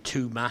is it in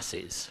two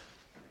masses?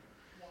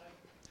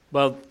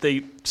 Well,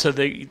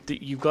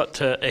 you've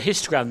got a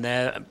histogram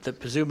there that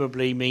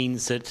presumably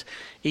means that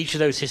each of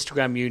those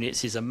histogram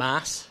units is a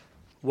mass.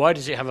 Why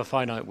does it have a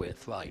finite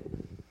width? Right.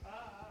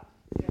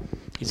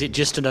 Is it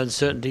just an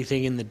uncertainty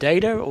thing in the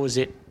data, or is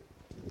it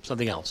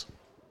something else?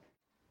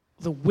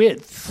 The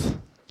width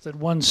that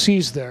one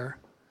sees there,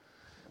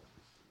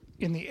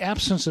 in the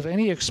absence of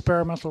any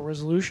experimental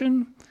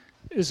resolution,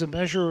 is a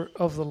measure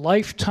of the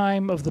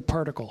lifetime of the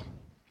particle.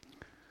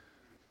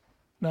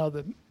 Now,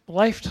 the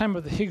lifetime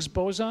of the Higgs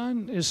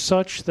boson is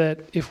such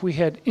that if we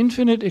had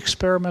infinite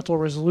experimental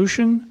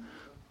resolution,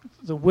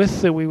 the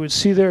width that we would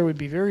see there would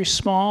be very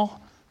small,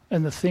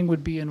 and the thing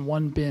would be in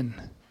one bin.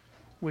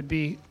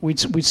 We'd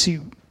see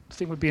the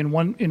thing would be in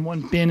one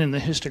bin in the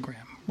histogram,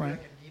 right?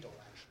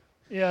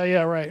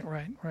 Yeah,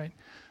 right.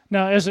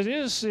 Now, as it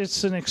is,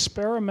 it's an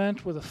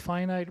experiment with a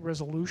finite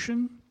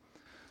resolution.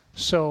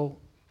 So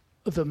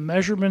the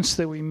measurements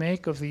that we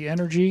make of the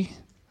energy,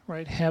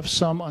 right, have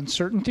some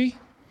uncertainty.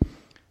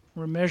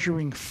 We're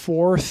measuring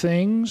 4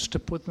 things to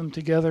put them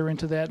together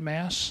into that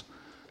mass.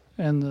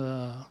 And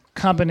the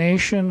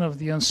combination of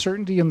the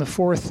uncertainty and the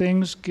 4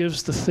 things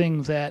gives the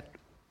thing that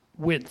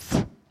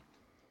width.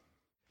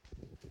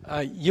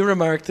 You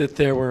remarked that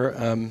there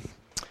were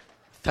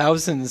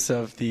thousands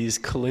of these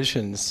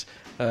collisions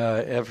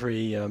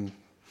every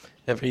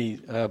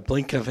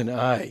blink of an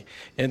eye,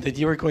 and that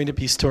you were going to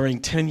be storing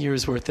 10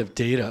 years' worth of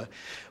data.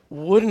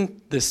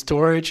 Wouldn't the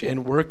storage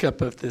and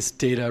workup of this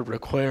data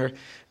require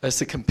a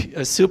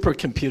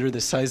supercomputer the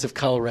size of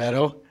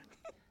Colorado?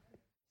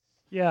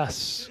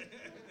 Yes.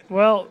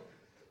 Well,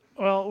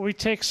 we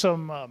take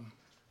some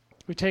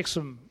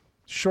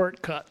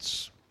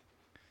shortcuts.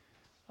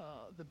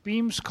 The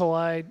beams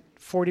collide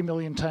 40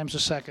 million times a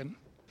second,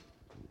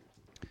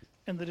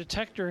 and the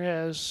detector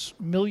has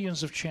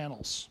millions of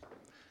channels.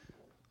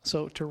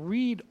 So to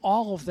read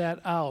all of that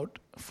out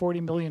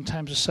 40 million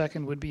times a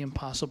second would be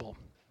impossible.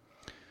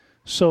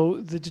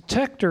 So the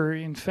detector,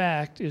 in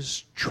fact,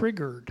 is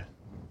triggered,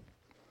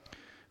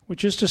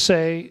 which is to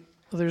say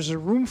there's a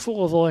room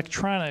full of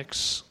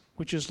electronics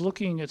which is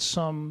looking at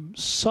some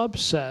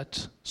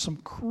subset, some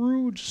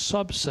crude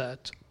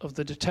subset of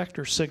the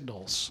detector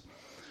signals.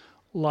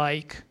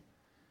 Like,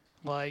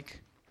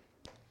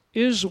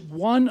 is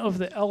one of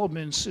the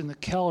elements in the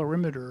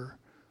calorimeter,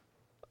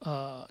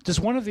 does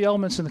one of the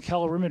elements in the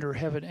calorimeter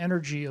have an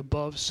energy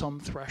above some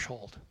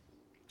threshold,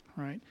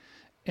 right?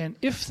 And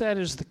if that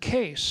is the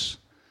case,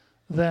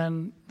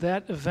 then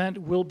that event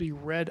will be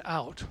read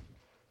out,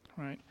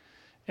 right?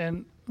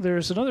 And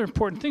there's another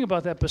important thing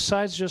about that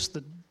besides just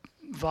the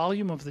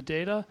volume of the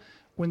data.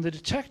 When the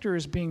detector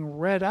is being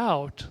read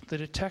out, the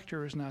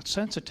detector is not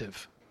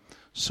sensitive.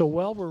 So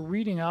while we're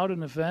reading out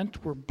an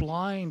event, we're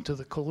blind to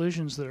the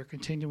collisions that are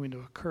continuing to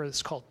occur.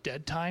 It's called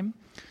dead time,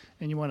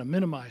 and you want to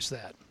minimize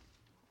that.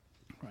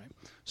 Right.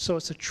 So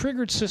it's a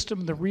triggered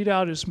system. The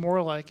readout is more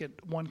like at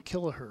 1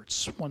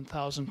 kilohertz,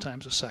 1,000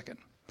 times a second.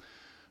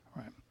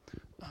 Right.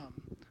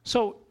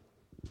 So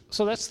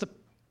that's the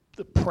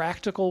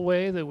practical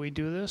way that we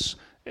do this.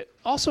 It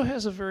also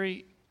has a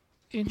very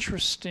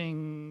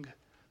interesting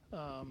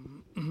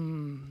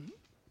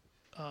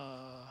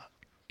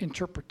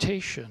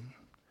interpretation.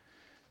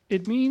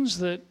 It means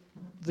that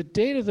the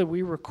data that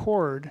we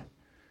record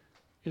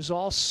is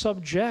all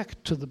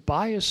subject to the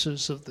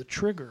biases of the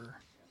trigger,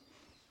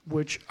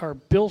 which are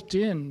built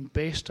in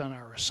based on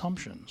our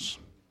assumptions,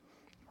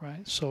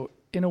 right? So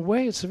in a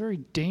way, it's a very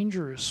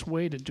dangerous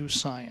way to do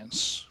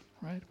science,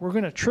 right? We're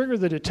going to trigger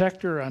the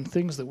detector on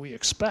things that we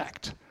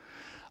expect.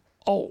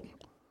 Oh,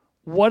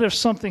 what if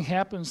something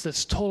happens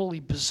that's totally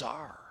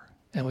bizarre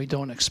and we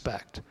don't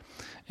expect?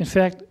 In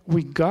fact,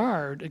 we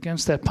guard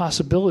against that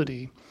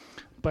possibility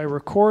by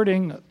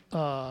recording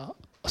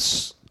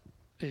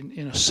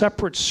in a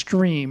separate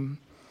stream,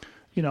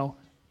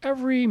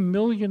 every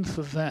millionth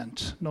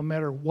event, no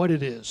matter what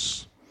it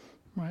is,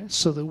 right?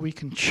 So that we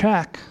can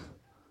check,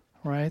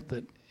 right,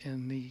 that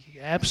in the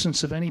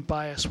absence of any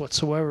bias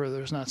whatsoever,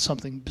 there's not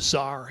something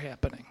bizarre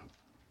happening.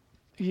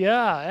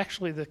 Yeah,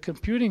 actually, the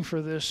computing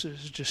for this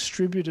is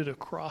distributed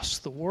across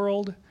the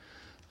world.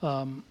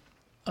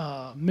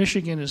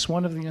 Michigan is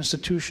one of the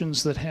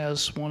institutions that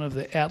has one of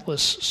the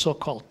Atlas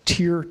so-called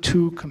Tier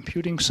 2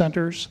 computing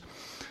centers,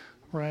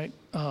 right?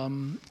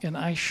 And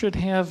I should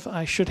have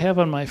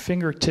on my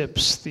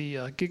fingertips the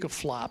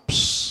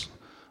gigaflops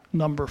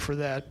number for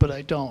that, but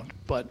I don't.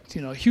 But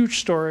huge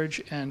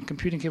storage and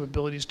computing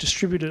capabilities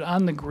distributed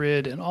on the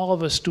grid, and all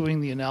of us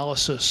doing the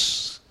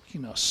analysis,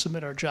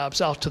 submit our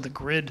jobs out to the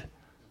grid,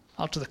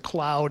 out to the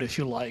cloud, if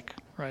you like,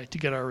 right, to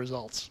get our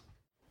results.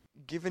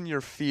 Given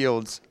your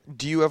fields,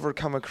 do you ever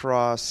come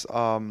across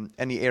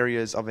any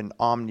areas of an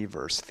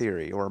omniverse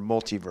theory or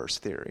multiverse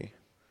theory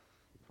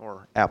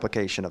or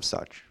application of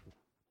such?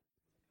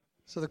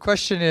 So the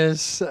question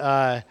is,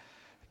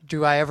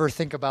 do I ever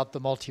think about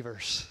the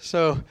multiverse?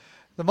 So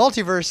the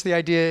multiverse, the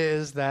idea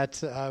is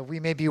that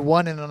we may be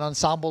one in an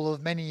ensemble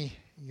of many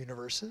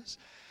universes.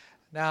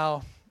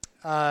 Now,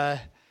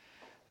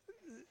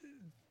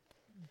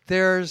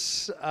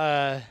 it's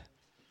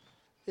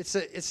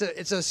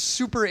a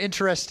super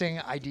interesting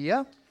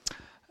idea,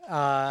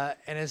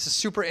 and it's a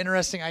super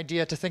interesting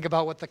idea to think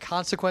about what the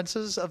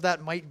consequences of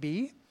that might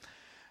be.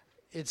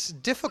 It's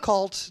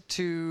difficult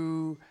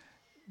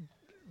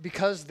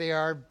because they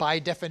are by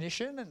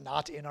definition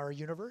not in our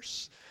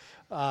universe.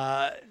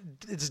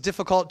 It's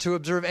difficult to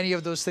observe any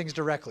of those things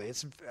directly.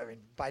 It's,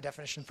 by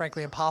definition,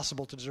 frankly,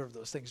 impossible to observe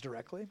those things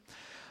directly.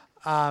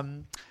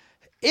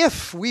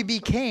 If we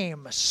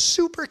became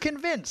super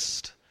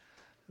convinced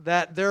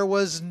that there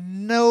was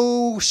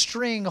no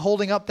string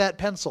holding up that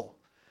pencil,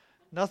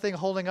 nothing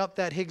holding up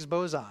that Higgs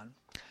boson,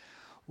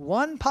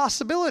 one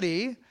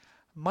possibility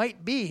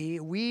might be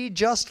we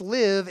just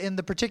live in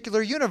the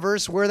particular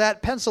universe where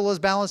that pencil is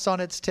balanced on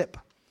its tip.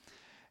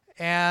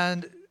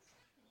 And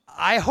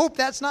I hope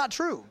that's not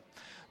true,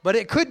 but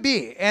it could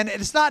be. And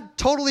it's not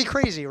totally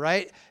crazy,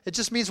 right? It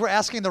just means we're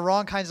asking the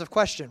wrong kinds of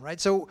question, right?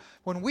 So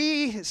when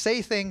we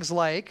say things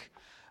like,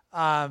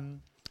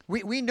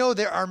 we know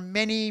there are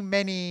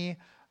many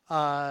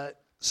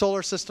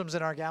solar systems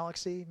in our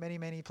galaxy,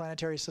 many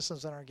planetary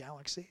systems in our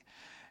galaxy.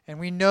 And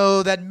we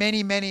know that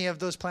many of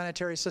those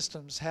planetary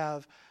systems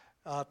have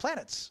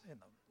planets in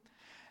them.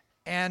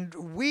 And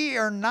we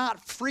are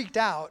not freaked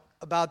out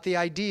about the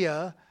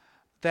idea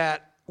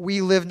that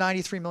we live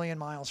 93 million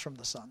miles from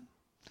the sun.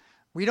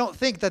 We don't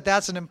think that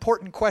that's an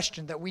important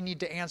question that we need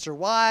to answer.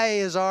 Why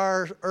is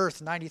our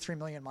Earth 93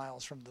 million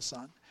miles from the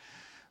sun?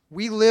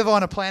 We live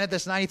on a planet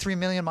that's 93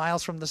 million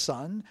miles from the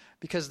sun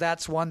because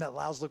that's one that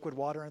allows liquid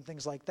water and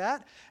things like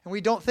that. And we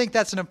don't think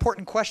that's an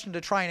important question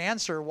to try and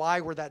answer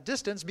why we're that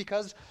distance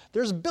because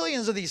there's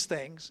billions of these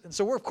things. And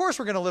so of course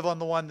we're going to live on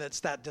the one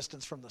that's that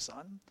distance from the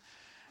sun.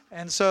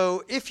 And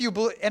so if you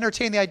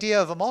entertain the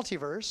idea of a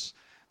multiverse,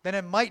 then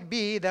it might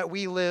be that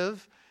we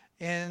live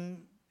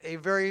in a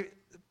very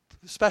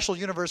special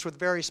universe with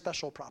very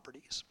special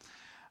properties.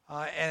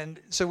 And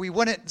so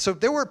so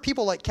there were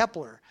people like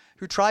Kepler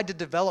who tried to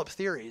develop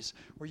theories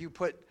where you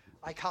put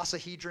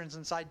icosahedrons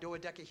inside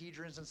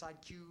dodecahedrons, inside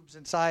cubes,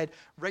 inside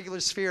regular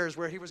spheres,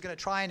 where he was going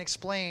to try and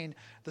explain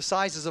the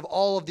sizes of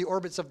all of the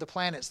orbits of the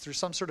planets through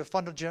some sort of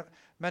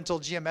fundamental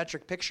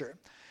geometric picture.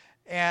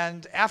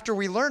 And after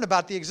we learn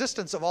about the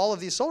existence of all of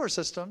these solar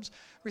systems,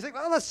 we think,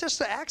 well, that's just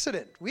an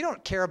accident. We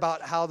don't care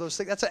about how those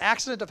things, that's an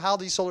accident of how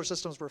these solar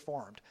systems were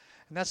formed.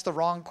 And that's the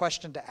wrong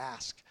question to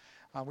ask.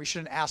 We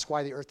shouldn't ask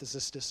why the Earth is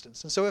this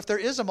distance. And so if there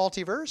is a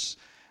multiverse,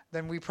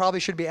 then we probably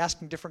should be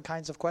asking different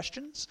kinds of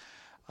questions.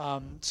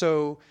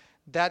 So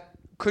that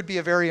could be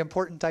a very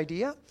important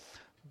idea,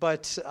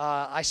 but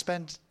I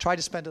try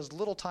to spend as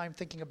little time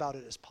thinking about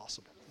it as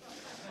possible.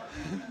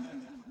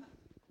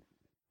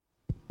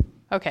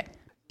 Okay.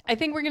 I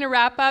think we're going to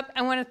wrap up.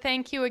 I want to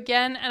thank you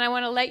again, and I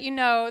want to let you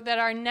know that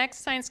our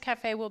next Science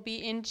Cafe will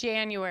be in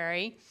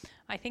January.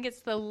 I think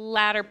it's the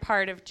latter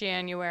part of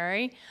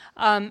January.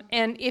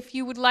 And if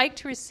you would like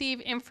to receive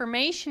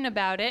information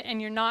about it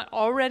and you're not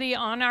already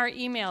on our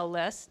email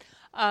list,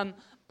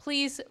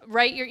 please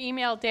write your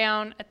email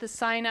down at the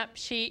sign-up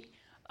sheet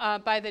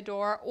by the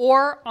door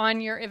or on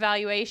your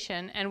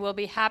evaluation, and we'll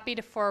be happy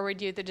to forward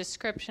you the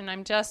description.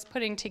 I'm just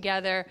putting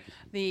together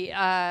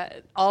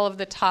all of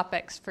the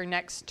topics for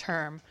next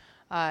term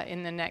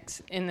in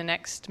the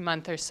next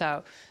month or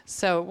so.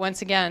 So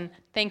once again,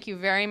 thank you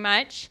very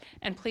much,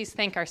 and please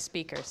thank our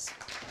speakers.